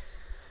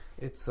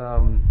it's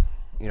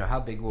how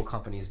big will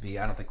companies be?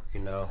 I don't think we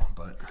can know,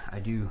 but I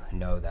do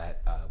know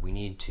that we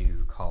need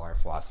to call our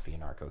philosophy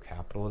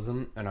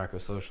anarcho-capitalism.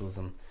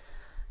 Anarcho-socialism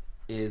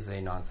is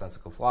a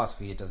nonsensical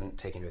philosophy. It doesn't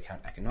take into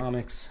account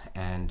economics,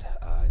 and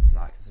it's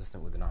not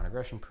consistent with the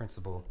non-aggression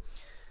principle,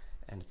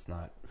 and it's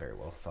not very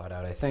well thought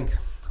out, I think.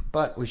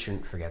 But we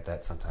shouldn't forget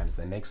that sometimes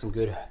they make some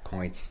good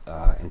points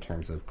in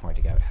terms of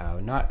pointing out how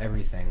not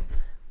everything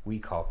we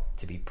call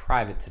to be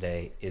private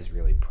today is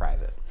really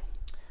private.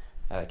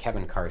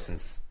 Kevin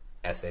Carson's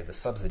essay, The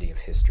Subsidy of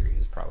History,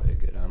 is probably a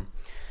good...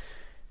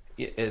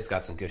 it's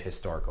got some good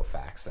historical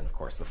facts, and of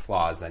course the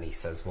flaws. Then he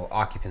says, well,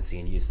 occupancy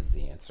and use is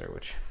the answer,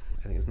 which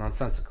I think is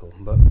nonsensical.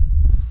 But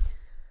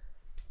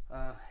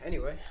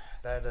anyway,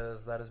 that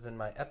has been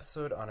my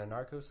episode on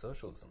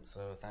Anarcho-Socialism.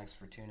 So thanks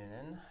for tuning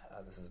in.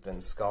 This has been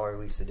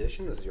Scholarly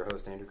Sedition. This is your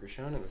host, Andrew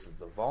Krishon, and this is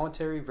the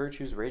Voluntary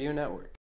Virtues Radio Network.